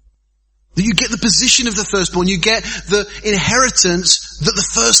 whatever. That you get the position of the firstborn, you get the inheritance that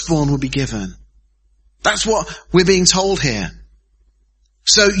the firstborn will be given. That's what we're being told here.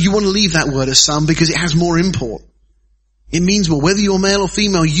 So you want to leave that word as son because it has more import. It means more. Whether you're male or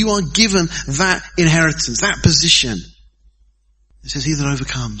female, you are given that inheritance, that position. It says he that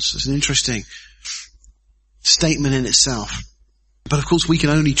overcomes. It's an interesting statement in itself. But of course we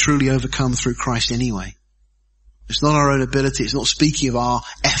can only truly overcome through Christ anyway. It's not our own ability. It's not speaking of our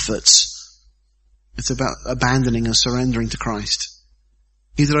efforts. It's about abandoning and surrendering to Christ.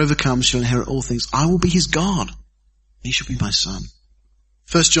 He that overcomes shall inherit all things. I will be his God. He shall be my son.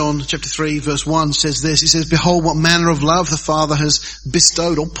 1 John chapter 3 verse 1 says this. It says, behold what manner of love the Father has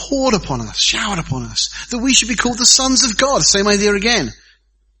bestowed or poured upon us, showered upon us, that we should be called the sons of God. Same idea again.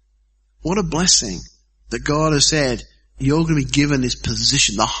 What a blessing that God has said, you're going to be given this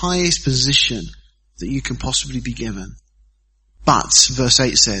position, the highest position that you can possibly be given. But, verse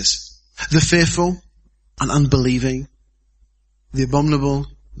 8 says, the fearful and unbelieving, the abominable,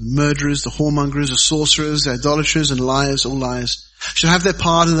 the murderers, the whoremongers, the sorcerers, the idolaters and liars, all liars, shall have their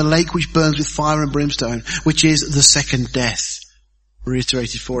part in the lake which burns with fire and brimstone, which is the second death.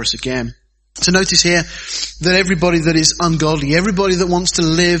 Reiterated for us again. So notice here that everybody that is ungodly, everybody that wants to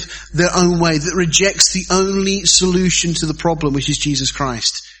live their own way, that rejects the only solution to the problem, which is Jesus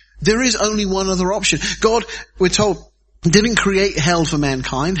Christ. There is only one other option. God, we're told, didn't create hell for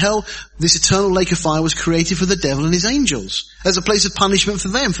mankind. Hell, this eternal lake of fire, was created for the devil and his angels as a place of punishment for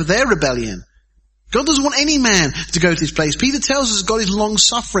them, for their rebellion. God doesn't want any man to go to this place. Peter tells us God is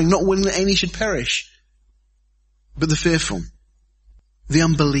long-suffering, not willing that any should perish. But the fearful, the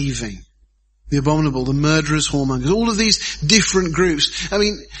unbelieving, the abominable, the murderers, whoremongers, all of these different groups. I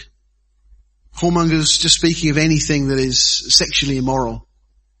mean, whoremongers, just speaking of anything that is sexually immoral.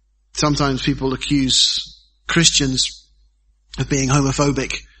 Sometimes people accuse Christians of being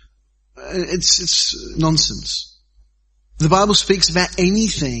homophobic. It's nonsense. The Bible speaks about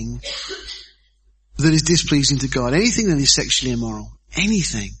anything that is displeasing to God, anything that is sexually immoral,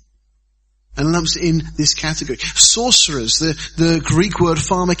 anything, and lumps it in this category. Sorcerers, the Greek word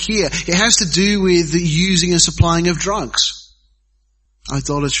pharmakia, it has to do with the using and supplying of drugs.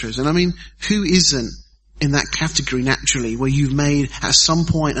 Idolaters, and I mean, who isn't in that category naturally, where you've made at some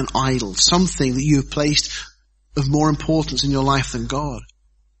point an idol, something that you have placed of more importance in your life than God?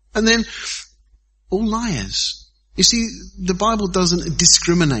 And then, all liars. You see, the Bible doesn't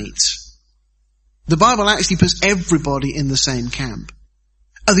discriminate. The Bible actually puts everybody in the same camp.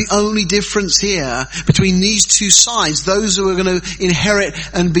 And the only difference here between these two sides, those who are going to inherit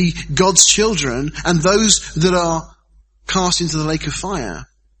and be God's children and those that are cast into the lake of fire,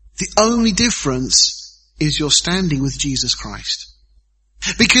 the only difference is your standing with Jesus Christ.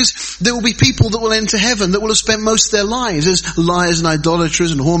 Because there will be people that will enter heaven that will have spent most of their lives as liars and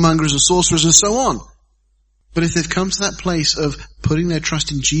idolaters and whoremongers and sorcerers and so on. But if they've come to that place of putting their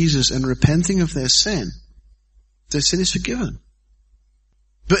trust in Jesus and repenting of their sin is forgiven.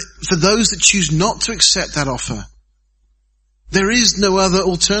 But for those that choose not to accept that offer, there is no other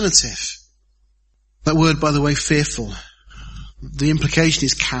alternative. That word, by the way, fearful, the implication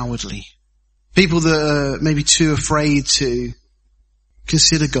is cowardly. People that are maybe too afraid to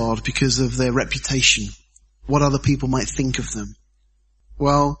consider God because of their reputation, what other people might think of them.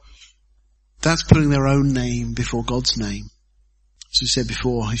 Well, that's putting their own name before God's name. As we said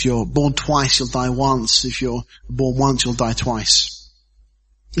before, if you're born twice, you'll die once. If you're born once, you'll die twice.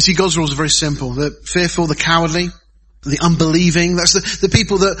 You see, God's rules are very simple. The fearful, the cowardly, the unbelieving. That's the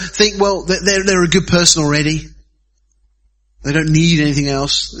people that think, well, they're a good person already. They don't need anything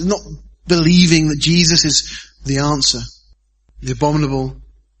else. They're not believing that Jesus is the answer. The abominable,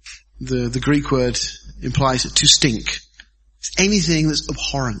 the Greek word implies to stink. It's anything that's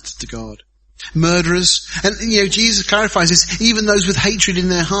abhorrent to God. Murderers. And, Jesus clarifies this, even those with hatred in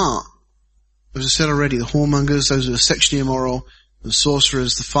their heart. As I said already, the whoremongers, those who are sexually immoral, the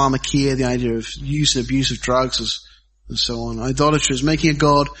sorcerers, the pharmakia, the idea of use and abuse of drugs, and so on. Idolaters, making a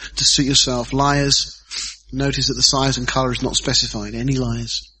god to suit yourself. Liars. Notice that the size and colour is not specified. Any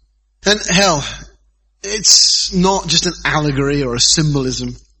liars. And hell, it's not just an allegory or a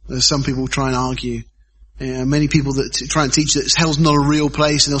symbolism, as some people try and argue. Many people that try and teach that hell's not a real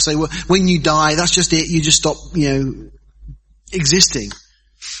place, and they'll say, well, when you die, that's just it. You just stop, existing.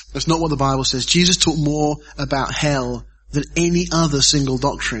 That's not what the Bible says. Jesus taught more about hell than any other single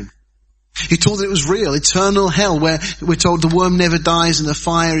doctrine. He taught that it was real, eternal hell, where we're told the worm never dies and the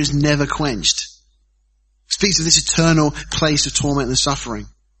fire is never quenched. It speaks of this eternal place of torment and suffering.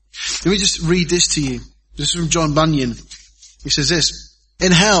 Let me just read this to you. This is from John Bunyan. He says this,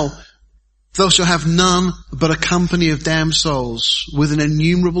 in hell, thou shalt have none but a company of damned souls, with an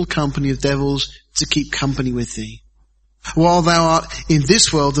innumerable company of devils to keep company with thee. While thou art in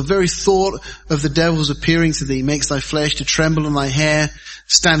this world, the very thought of the devils appearing to thee makes thy flesh to tremble and thy hair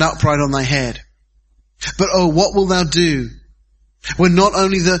stand upright on thy head. But oh, what wilt thou do when not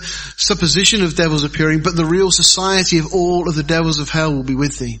only the supposition of devils appearing, but the real society of all of the devils of hell will be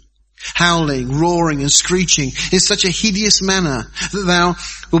with thee, howling, roaring and screeching in such a hideous manner that thou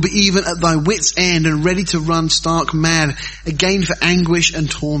wilt be even at thy wit's end and ready to run stark mad again for anguish and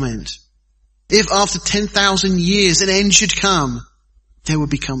torment. If after 10,000 years an end should come, there would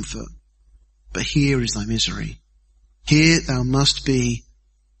be comfort. But here is thy misery. Here thou must be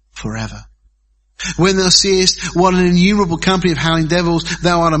forever. When thou seest what an innumerable company of howling devils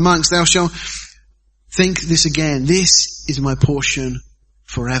thou art amongst, thou shalt think this again. This is my portion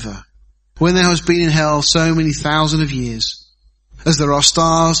forever. When thou hast been in hell so many thousand of years, as there are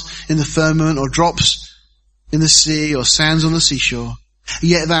stars in the firmament or drops in the sea or sands on the seashore,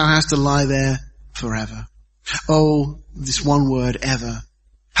 yet thou hast to lie there forever. Oh, this one word, ever.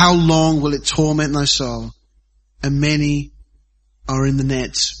 How long will it torment thy soul? And many are in the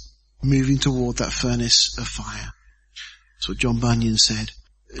nets, moving toward that furnace of fire. That's what John Bunyan said.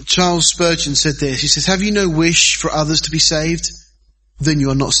 Charles Spurgeon said this. He says, have you no wish for others to be saved? Then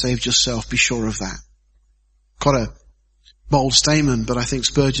you are not saved yourself. Be sure of that. Quite a bold statement, but I think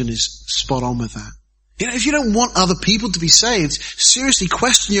Spurgeon is spot on with that. If you don't want other people to be saved, seriously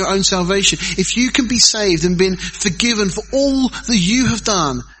question your own salvation. If you can be saved and been forgiven for all that you have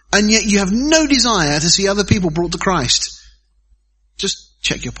done, and yet you have no desire to see other people brought to Christ, just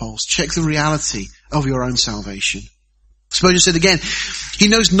check your pulse. Check the reality of your own salvation. Spurgeon said again, he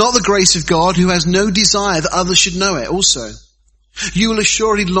knows not the grace of God who has no desire that others should know it also. You will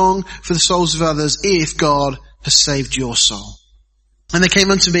assuredly long for the souls of others if God has saved your soul. And there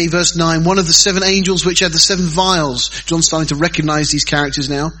came unto me, verse 9, one of the 7 angels which had the 7 vials. John's starting to recognize these characters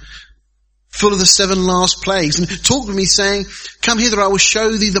now. Full of the 7 last plagues. And talked with me saying, come hither, I will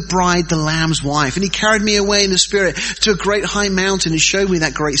show thee the bride, the Lamb's wife. And he carried me away in the Spirit to a great high mountain and showed me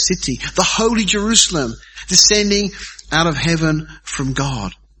that great city, the holy Jerusalem, descending out of heaven from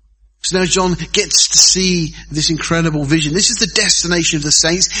God. So now John gets to see this incredible vision. This is the destination of the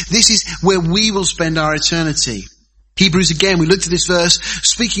saints. This is where we will spend our eternity. Hebrews again, we looked at this verse,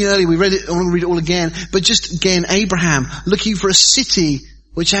 speaking earlier, we read it, I want to read it all again, but just again, Abraham, looking for a city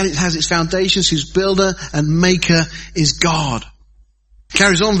which has its foundations, whose builder and maker is God.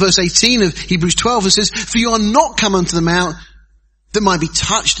 Carries on verse 18 of Hebrews 12 and says, for you are not come unto the mount that might be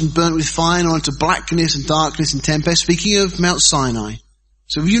touched and burnt with fire, or unto blackness and darkness and tempest, speaking of Mount Sinai.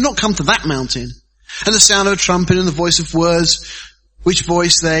 So you've not come to that mountain, and the sound of a trumpet and the voice of words, which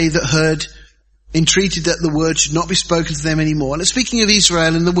voice they that heard entreated that the word should not be spoken to them anymore. And speaking of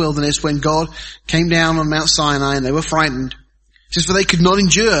Israel in the wilderness, when God came down on Mount Sinai and they were frightened, it says, for they could not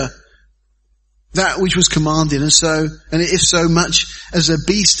endure that which was commanded, and if so much as a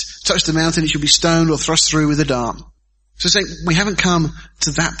beast touched the mountain, it should be stoned or thrust through with a dart. So saying, we haven't come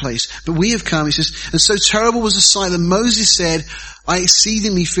to that place, but we have come, he says, and so terrible was the sight that Moses said, I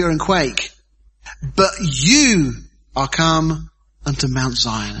exceedingly fear and quake. But you are come unto Mount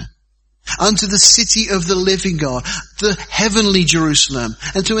Zion, unto the city of the living God, the heavenly Jerusalem,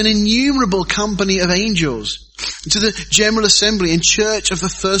 and to an innumerable company of angels, to the general assembly and church of the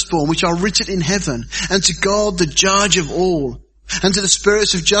firstborn, which are written in heaven, and to God the judge of all, and to the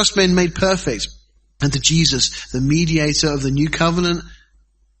spirits of just men made perfect, and to Jesus, the mediator of the new covenant,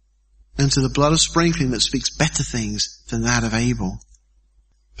 and to the blood of sprinkling that speaks better things than that of Abel.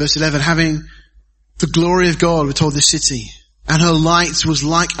 Verse 11, having the glory of God, we're told, this city, and her light was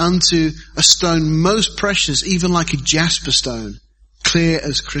like unto a stone most precious, even like a jasper stone, clear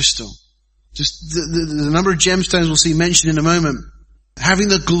as crystal. Just the number of gemstones we'll see mentioned in a moment. Having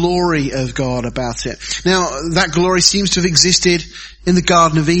the glory of God about it. Now, that glory seems to have existed in the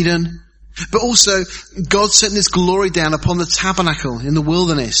Garden of Eden, but also God sent this glory down upon the tabernacle in the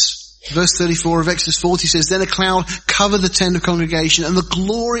wilderness. Verse 34 of Exodus 40 says, then a cloud covered the tent of congregation, and the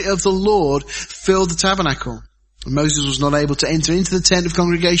glory of the Lord filled the tabernacle. And Moses was not able to enter into the tent of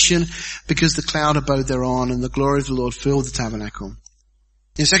congregation because the cloud abode thereon, and the glory of the Lord filled the tabernacle.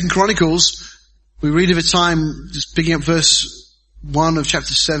 In 2 Chronicles, we read of a time, just picking up verse 1 of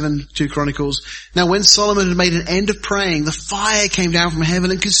chapter 7, 2 Chronicles. Now when Solomon had made an end of praying, the fire came down from heaven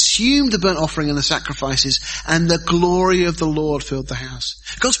and consumed the burnt offering and the sacrifices, and the glory of the Lord filled the house.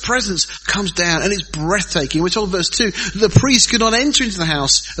 God's presence comes down, and it's breathtaking. We're told in verse 2, the priests could not enter into the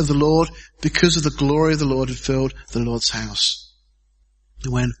house of the Lord because of the glory of the Lord had filled the Lord's house.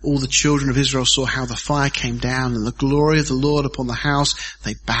 And when all the children of Israel saw how the fire came down and the glory of the Lord upon the house,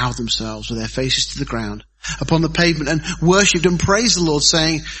 they bowed themselves with their faces to the ground upon the pavement and worshipped and praised the Lord,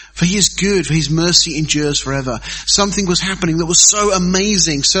 saying, for he is good, for his mercy endures forever. Something was happening that was so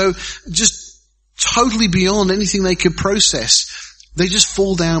amazing, so just totally beyond anything they could process. They just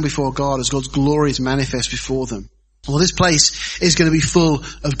fall down before God as God's glory is manifest before them. Well, this place is going to be full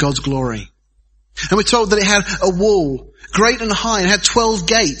of God's glory. And we're told that it had a wall, great and high, and had 12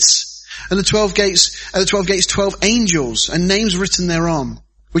 gates. And the 12 gates, 12 angels, and names written thereon,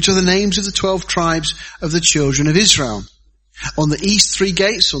 which are the names of the 12 tribes of the children of Israel. On the east 3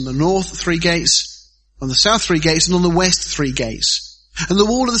 gates, on the north 3 gates, on the south 3 gates, and on the west 3 gates. And the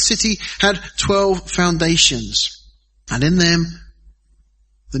wall of the city had 12 foundations, and in them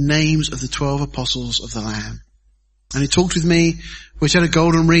the names of the 12 apostles of the Lamb. And he talked with me, which had a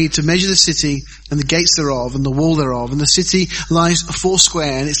golden reed, to measure the city and the gates thereof and the wall thereof. And the city lies 4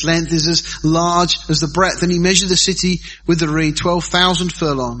 square, and its length is as large as the breadth. And he measured the city with the reed 12,000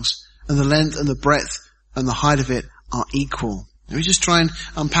 furlongs, and the length and the breadth and the height of it are equal. Let me just try and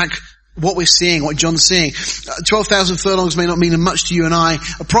unpack what we're seeing, what John's seeing. 12,000 furlongs may not mean much to you and I.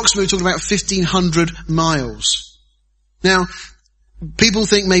 Approximately we're talking about 1,500 miles. Now, people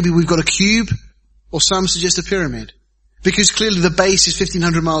think maybe we've got a cube, or some suggest a pyramid. Because clearly the base is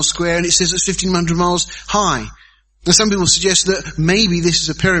 1,500 miles square and it says it's 1,500 miles high. Now some people suggest that maybe this is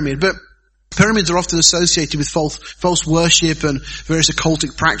a pyramid, but pyramids are often associated with false worship and various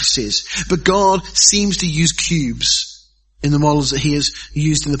occultic practices. But God seems to use cubes in the models that he has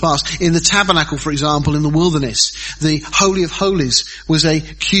used in the past. In the tabernacle, for example, in the wilderness, the Holy of Holies was a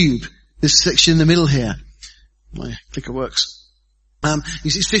cube. This section in the middle here. My clicker works. You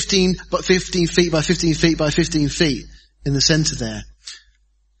see it's 15 feet by 15 feet by 15 feet. In the center there.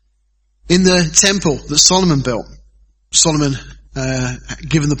 In the temple that Solomon built,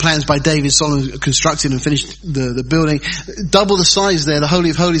 given the plans by David, Solomon constructed and finished the building, double the size there, the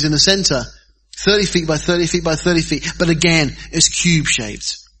Holy of Holies in the center, 30 feet by 30 feet by 30 feet, but again, it's cube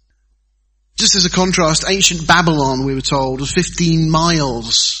shaped. Just as a contrast, ancient Babylon, we were told, was 15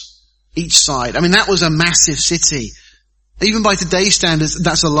 miles each side. I mean, that was a massive city. Even by today's standards,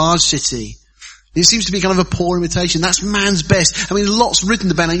 that's a large city. It seems to be kind of a poor imitation. That's man's best. I mean, lots written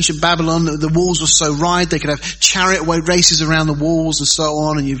about ancient Babylon. The walls were so wide, they could have chariot races around the walls and so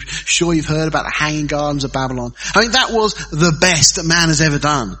on. And you've heard about the hanging gardens of Babylon. I mean, that was the best that man has ever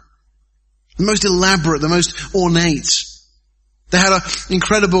done. The most elaborate, the most ornate. They had an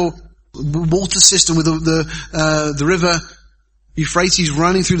incredible water system with the river Euphrates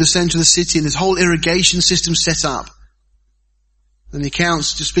running through the center of the city, and this whole irrigation system set up. And the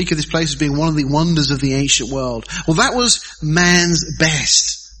accounts to speak of this place as being one of the wonders of the ancient world. Well, that was man's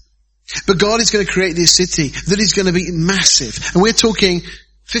best. But God is going to create this city that is going to be massive. And we're talking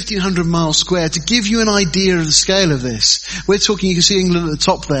 1,500 miles square. To give you an idea of the scale of this, we're talking, you can see England at the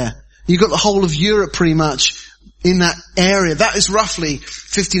top there. You've got the whole of Europe pretty much in that area. That is roughly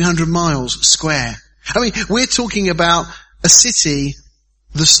 1,500 miles square. I mean, we're talking about a city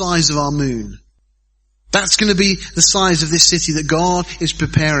the size of our moon. That's going to be the size of this city that God is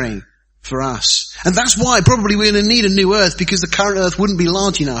preparing for us. And that's why probably we're going to need a new earth, because the current earth wouldn't be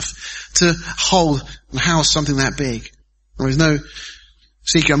large enough to hold and house something that big. There is no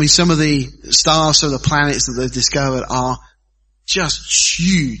Seeker, I mean, some of the stars, some of the planets that they've discovered are just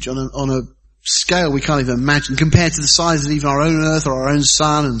huge on a scale we can't even imagine, compared to the size of even our own Earth or our own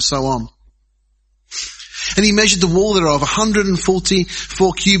sun and so on. And he measured the wall thereof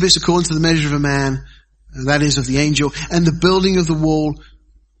 144 cubits according to the measure of a man, and that is of the angel, and the building of the wall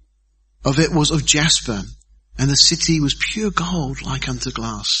of it was of jasper, and the city was pure gold like unto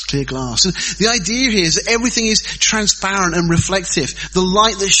glass, clear glass. And the idea here is that everything is transparent and reflective. The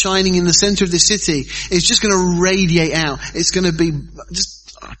light that's shining in the center of the city is just going to radiate out. It's going to be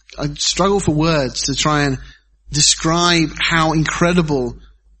just, I struggle for words to try and describe how incredible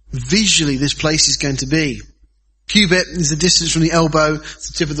visually this place is going to be. Cubit is the distance from the elbow to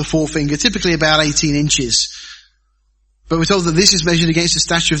the tip of the forefinger, typically about 18 inches. But we're told that this is measured against the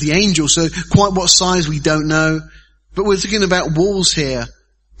stature of the angel, so quite what size we don't know. But we're talking about walls here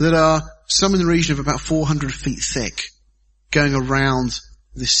that are some in the region of about 400 feet thick, going around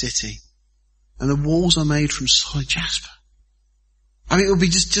this city. And the walls are made from solid jasper. I mean, it would be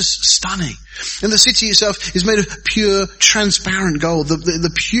just stunning. And the city itself is made of pure, transparent gold.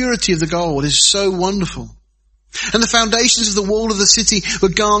 The purity of the gold is so wonderful. And the foundations of the wall of the city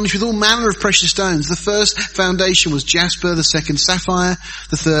were garnished with all manner of precious stones. The first foundation was jasper, the second sapphire,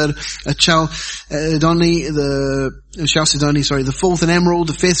 the third chalcedony, the fourth an emerald,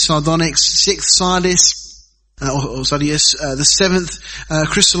 the fifth sardonyx, sixth sardis, sardius, the seventh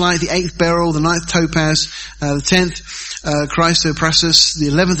chrysolite, the eighth beryl, the ninth topaz, the 10th chrysoprasus, the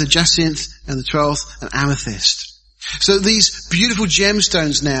 11th a jacinth, and the 12th an amethyst. So these beautiful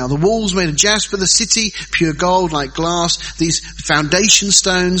gemstones now, the walls made of jasper, the city pure gold like glass, these foundation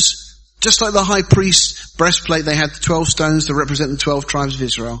stones, just like the high priest's breastplate, they had the 12 stones to represent the 12 tribes of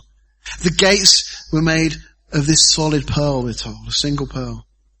Israel. The gates were made of this solid pearl, we're told, a single pearl.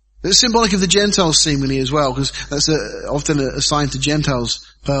 It's symbolic of the Gentiles seemingly as well, because that's often a sign to Gentiles,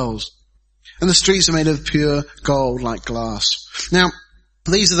 pearls. And the streets are made of pure gold like glass. Now,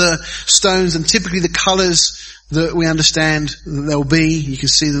 these are the stones and typically the colours that we understand that they'll be. You can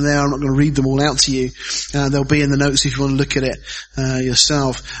see them there. I'm not going to read them all out to you. They'll be in the notes if you want to look at it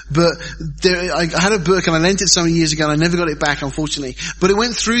yourself. But I had a book and I lent it some years ago and I never got it back, unfortunately. But it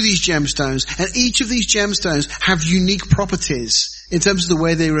went through these gemstones, and each of these gemstones have unique properties in terms of the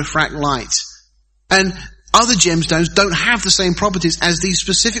way they refract light. And other gemstones don't have the same properties as these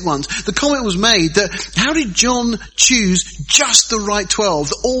specific ones. The comment was made that how did John choose just the right 12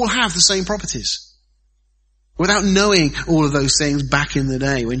 that all have the same properties? Without knowing all of those things back in the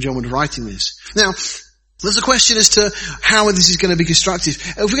day when John was writing this. Now, there's a question as to how this is going to be constructed.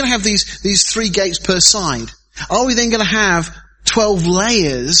 If we're going to have these 3 gates per side, are we then going to have 12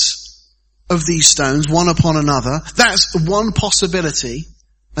 layers of these stones, one upon another? That's one possibility.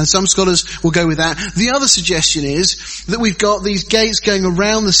 And some scholars will go with that. The other suggestion is that we've got these gates going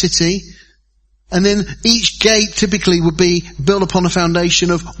around the city, and then each gate typically would be built upon a foundation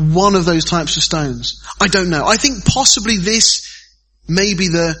of one of those types of stones. I don't know. I think possibly this may be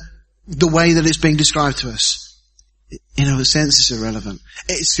the way that it's being described to us. In a sense, it's irrelevant.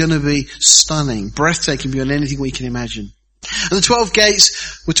 It's going to be stunning, breathtaking beyond anything we can imagine. And the 12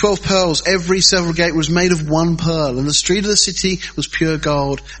 gates were 12 pearls. Every several gate was made of one pearl, and the street of the city was pure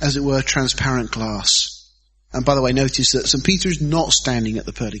gold, as it were, transparent glass. And by the way, notice that St. Peter is not standing at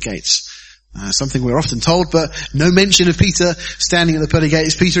the pearly gates. Something we're often told, but no mention of Peter standing at the pearly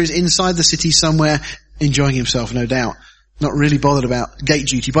gates. Peter is inside the city somewhere, enjoying himself, no doubt. Not really bothered about gate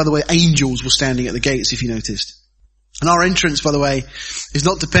duty. By the way, angels were standing at the gates, if you noticed. And our entrance, by the way, is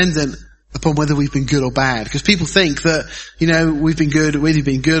not dependent upon whether we've been good or bad. Because people think that, we've been good, whether you've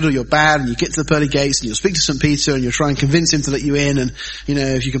been good or you're bad, and you get to the pearly gates and you'll speak to St. Peter and you'll try and convince him to let you in, and,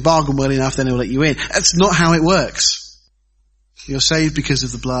 if you can bargain well enough, then he'll let you in. That's not how it works. You're saved because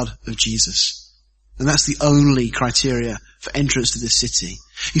of the blood of Jesus. And that's the only criteria for entrance to this city.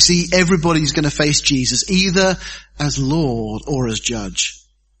 You see, everybody's going to face Jesus, either as Lord or as judge.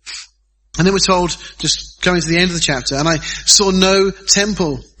 And then we're told, just coming to the end of the chapter, and I saw no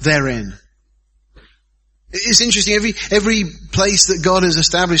temple therein. It's interesting, every place that God has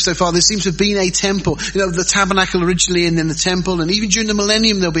established so far, there seems to have been a temple. The tabernacle originally, and then the temple, and even during the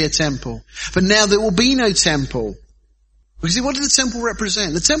millennium there'll be a temple. But now there will be no temple. Because what did the temple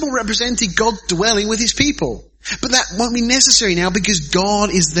represent? The temple represented God dwelling with his people. But that won't be necessary now because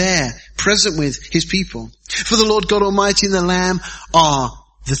God is there, present with his people. For the Lord God Almighty and the Lamb are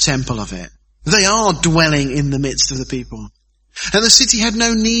the temple of it. They are dwelling in the midst of the people. And the city had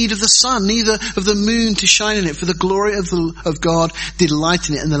no need of the sun, neither of the moon to shine in it, for the glory of God did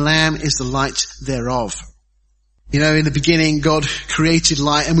lighten it, and the Lamb is the light thereof. In the beginning, God created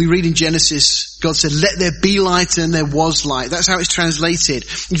light, and we read in Genesis, God said, let there be light, and there was light. That's how it's translated.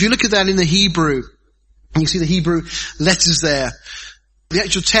 If you look at that in the Hebrew, and you see the Hebrew letters there, the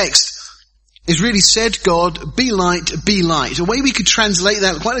actual text is really said, God, be light, be light. The way we could translate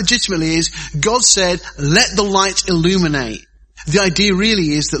that quite legitimately is, God said, let the light illuminate. The idea really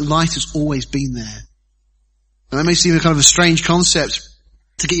is that light has always been there. And that may seem a kind of a strange concept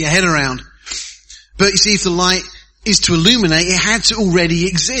to get your head around. But you see, if the light is to illuminate, it had to already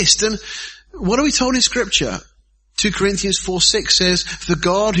exist. And what are we told in Scripture? 2 Corinthians 4:6 says, "For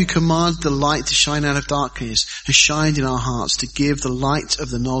God who commanded the light to shine out of darkness has shined in our hearts to give the light of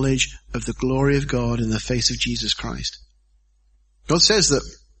the knowledge of the glory of God in the face of Jesus Christ." God says that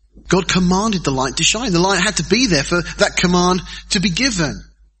God commanded the light to shine. The light had to be there for that command to be given.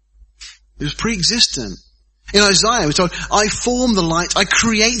 It was pre-existent. In Isaiah, we're told, I form the light, I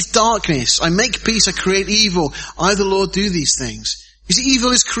create darkness, I make peace, I create evil. I, the Lord, do these things. You see,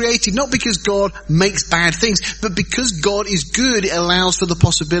 evil is created not because God makes bad things, but because God is good, it allows for the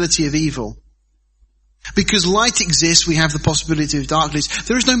possibility of evil. Because light exists, we have the possibility of darkness.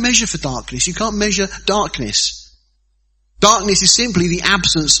 There is no measure for darkness. You can't measure darkness. Darkness is simply the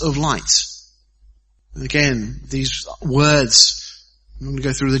absence of light. And again, these words, I'm going to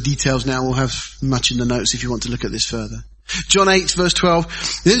go through the details now. We'll have much in the notes if you want to look at this further. John 8 verse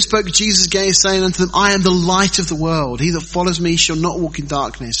 12. Then spoke Jesus again, saying unto them, I am the light of the world. He that follows me shall not walk in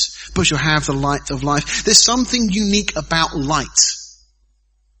darkness, but shall have the light of life. There's something unique about light.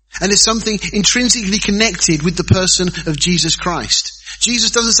 And there's something intrinsically connected with the person of Jesus Christ.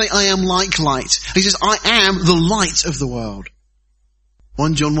 Jesus doesn't say, I am like light. He says, I am the light of the world.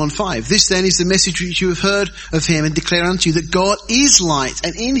 1 John 1:5. This then is the message which you have heard of him and declare unto you that God is light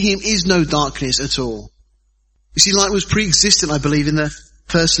and in him is no darkness at all. You see, light was pre-existent, I believe, in the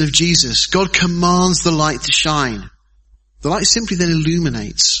person of Jesus. God commands the light to shine. The light simply then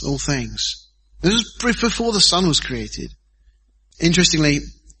illuminates all things. This was before the sun was created. Interestingly,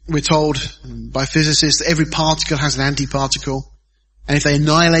 we're told by physicists that every particle has an antiparticle. And if they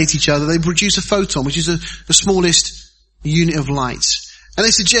annihilate each other, they produce a photon, which is the smallest unit of light. And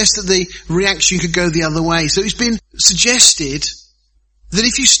they suggest that the reaction could go the other way. So it's been suggested that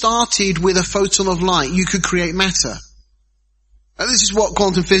if you started with a photon of light, you could create matter. And this is what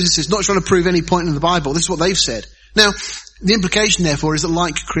quantum physicists, not trying to prove any point in the Bible, this is what they've said. Now, the implication therefore is that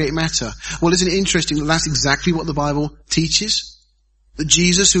light could create matter. Well, isn't it interesting that that's exactly what the Bible teaches? That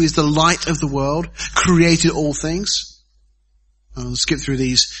Jesus, who is the light of the world, created all things? I'll skip through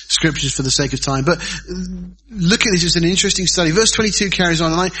these scriptures for the sake of time, but look at this, it's an interesting study. Verse 22 carries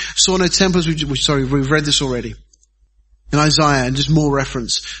on, and I saw no temples, we've read this already. In Isaiah, and just more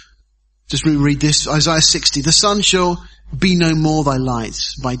reference. Just read this, Isaiah 60. The sun shall be no more thy light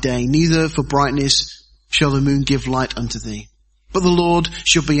by day, neither for brightness shall the moon give light unto thee. But the Lord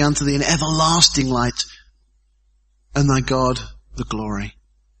shall be unto thee an everlasting light, and thy God the glory.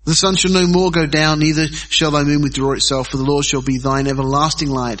 The sun shall no more go down, neither shall thy moon withdraw itself, for the Lord shall be thine everlasting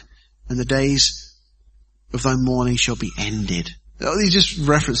light, and the days of thy mourning shall be ended. These are just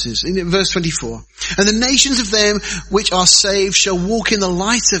references. In verse 24. And the nations of them which are saved shall walk in the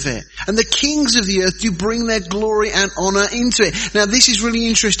light of it, and the kings of the earth do bring their glory and honor into it. Now this is really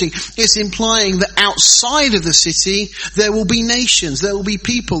interesting. It's implying that outside of the city there will be nations, there will be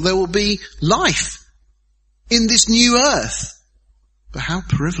people, there will be life in this new earth. But how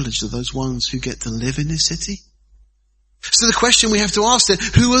privileged are those ones who get to live in this city? So the question we have to ask then,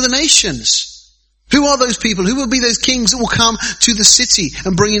 who are the nations? Who are those people? Who will be those kings that will come to the city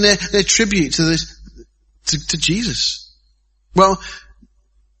and bring in their tribute to Jesus? Well,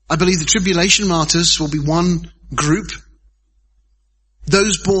 I believe the tribulation martyrs will be one group.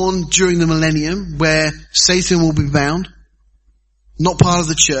 Those born during the millennium, where Satan will be bound, not part of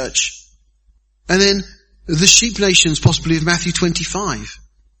the church. And then the sheep nations, possibly of Matthew 25.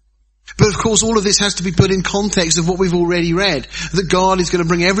 But of course all of this has to be put in context of what we've already read, that God is going to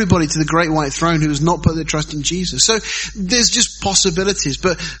bring everybody to the great white throne who has not put their trust in Jesus. So there's just possibilities,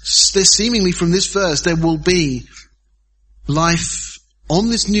 but there's seemingly from this verse there will be life on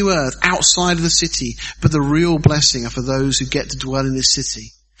this new earth outside of the city, but the real blessing are for those who get to dwell in this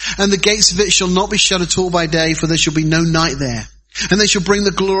city. And the gates of it shall not be shut at all by day, for there shall be no night there. And they shall bring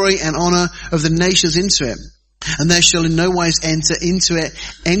the glory and honor of the nations into it. And there shall in no wise enter into it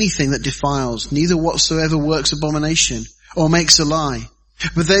anything that defiles, neither whatsoever works abomination, or makes a lie,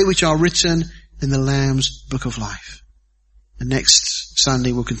 but they which are written in the Lamb's book of life. And next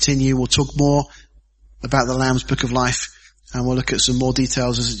Sunday we'll continue, we'll talk more about the Lamb's book of life, and we'll look at some more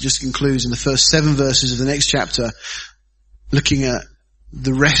details as it just concludes in the first 7 verses of the next chapter, looking at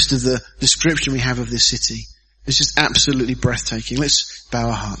the rest of the description we have of this city. It's just absolutely breathtaking. Let's bow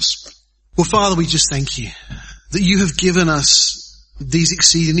our hearts. Well, Father, we just thank you that you have given us these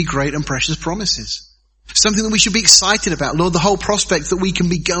exceedingly great and precious promises. Something that we should be excited about. Lord, the whole prospect that we can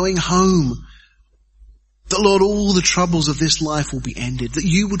be going home. That, Lord, all the troubles of this life will be ended. That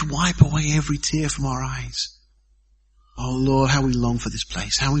you would wipe away every tear from our eyes. Oh, Lord, how we long for this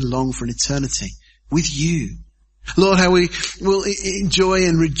place. How we long for an eternity with you. Lord, how we will enjoy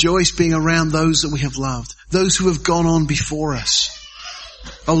and rejoice being around those that we have loved. Those who have gone on before us.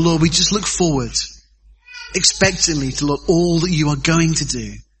 Oh, Lord, we just look forward expectantly to, Lord, all that you are going to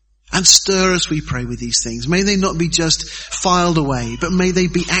do. And stir us, we pray, with these things. May they not be just filed away, but may they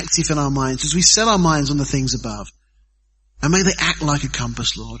be active in our minds as we set our minds on the things above. And may they act like a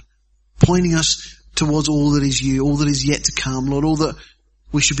compass, Lord, pointing us towards all that is you, all that is yet to come, Lord, all that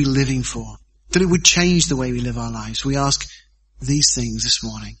we should be living for. That it would change the way we live our lives. We ask these things this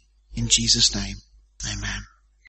morning in Jesus' name. Amen.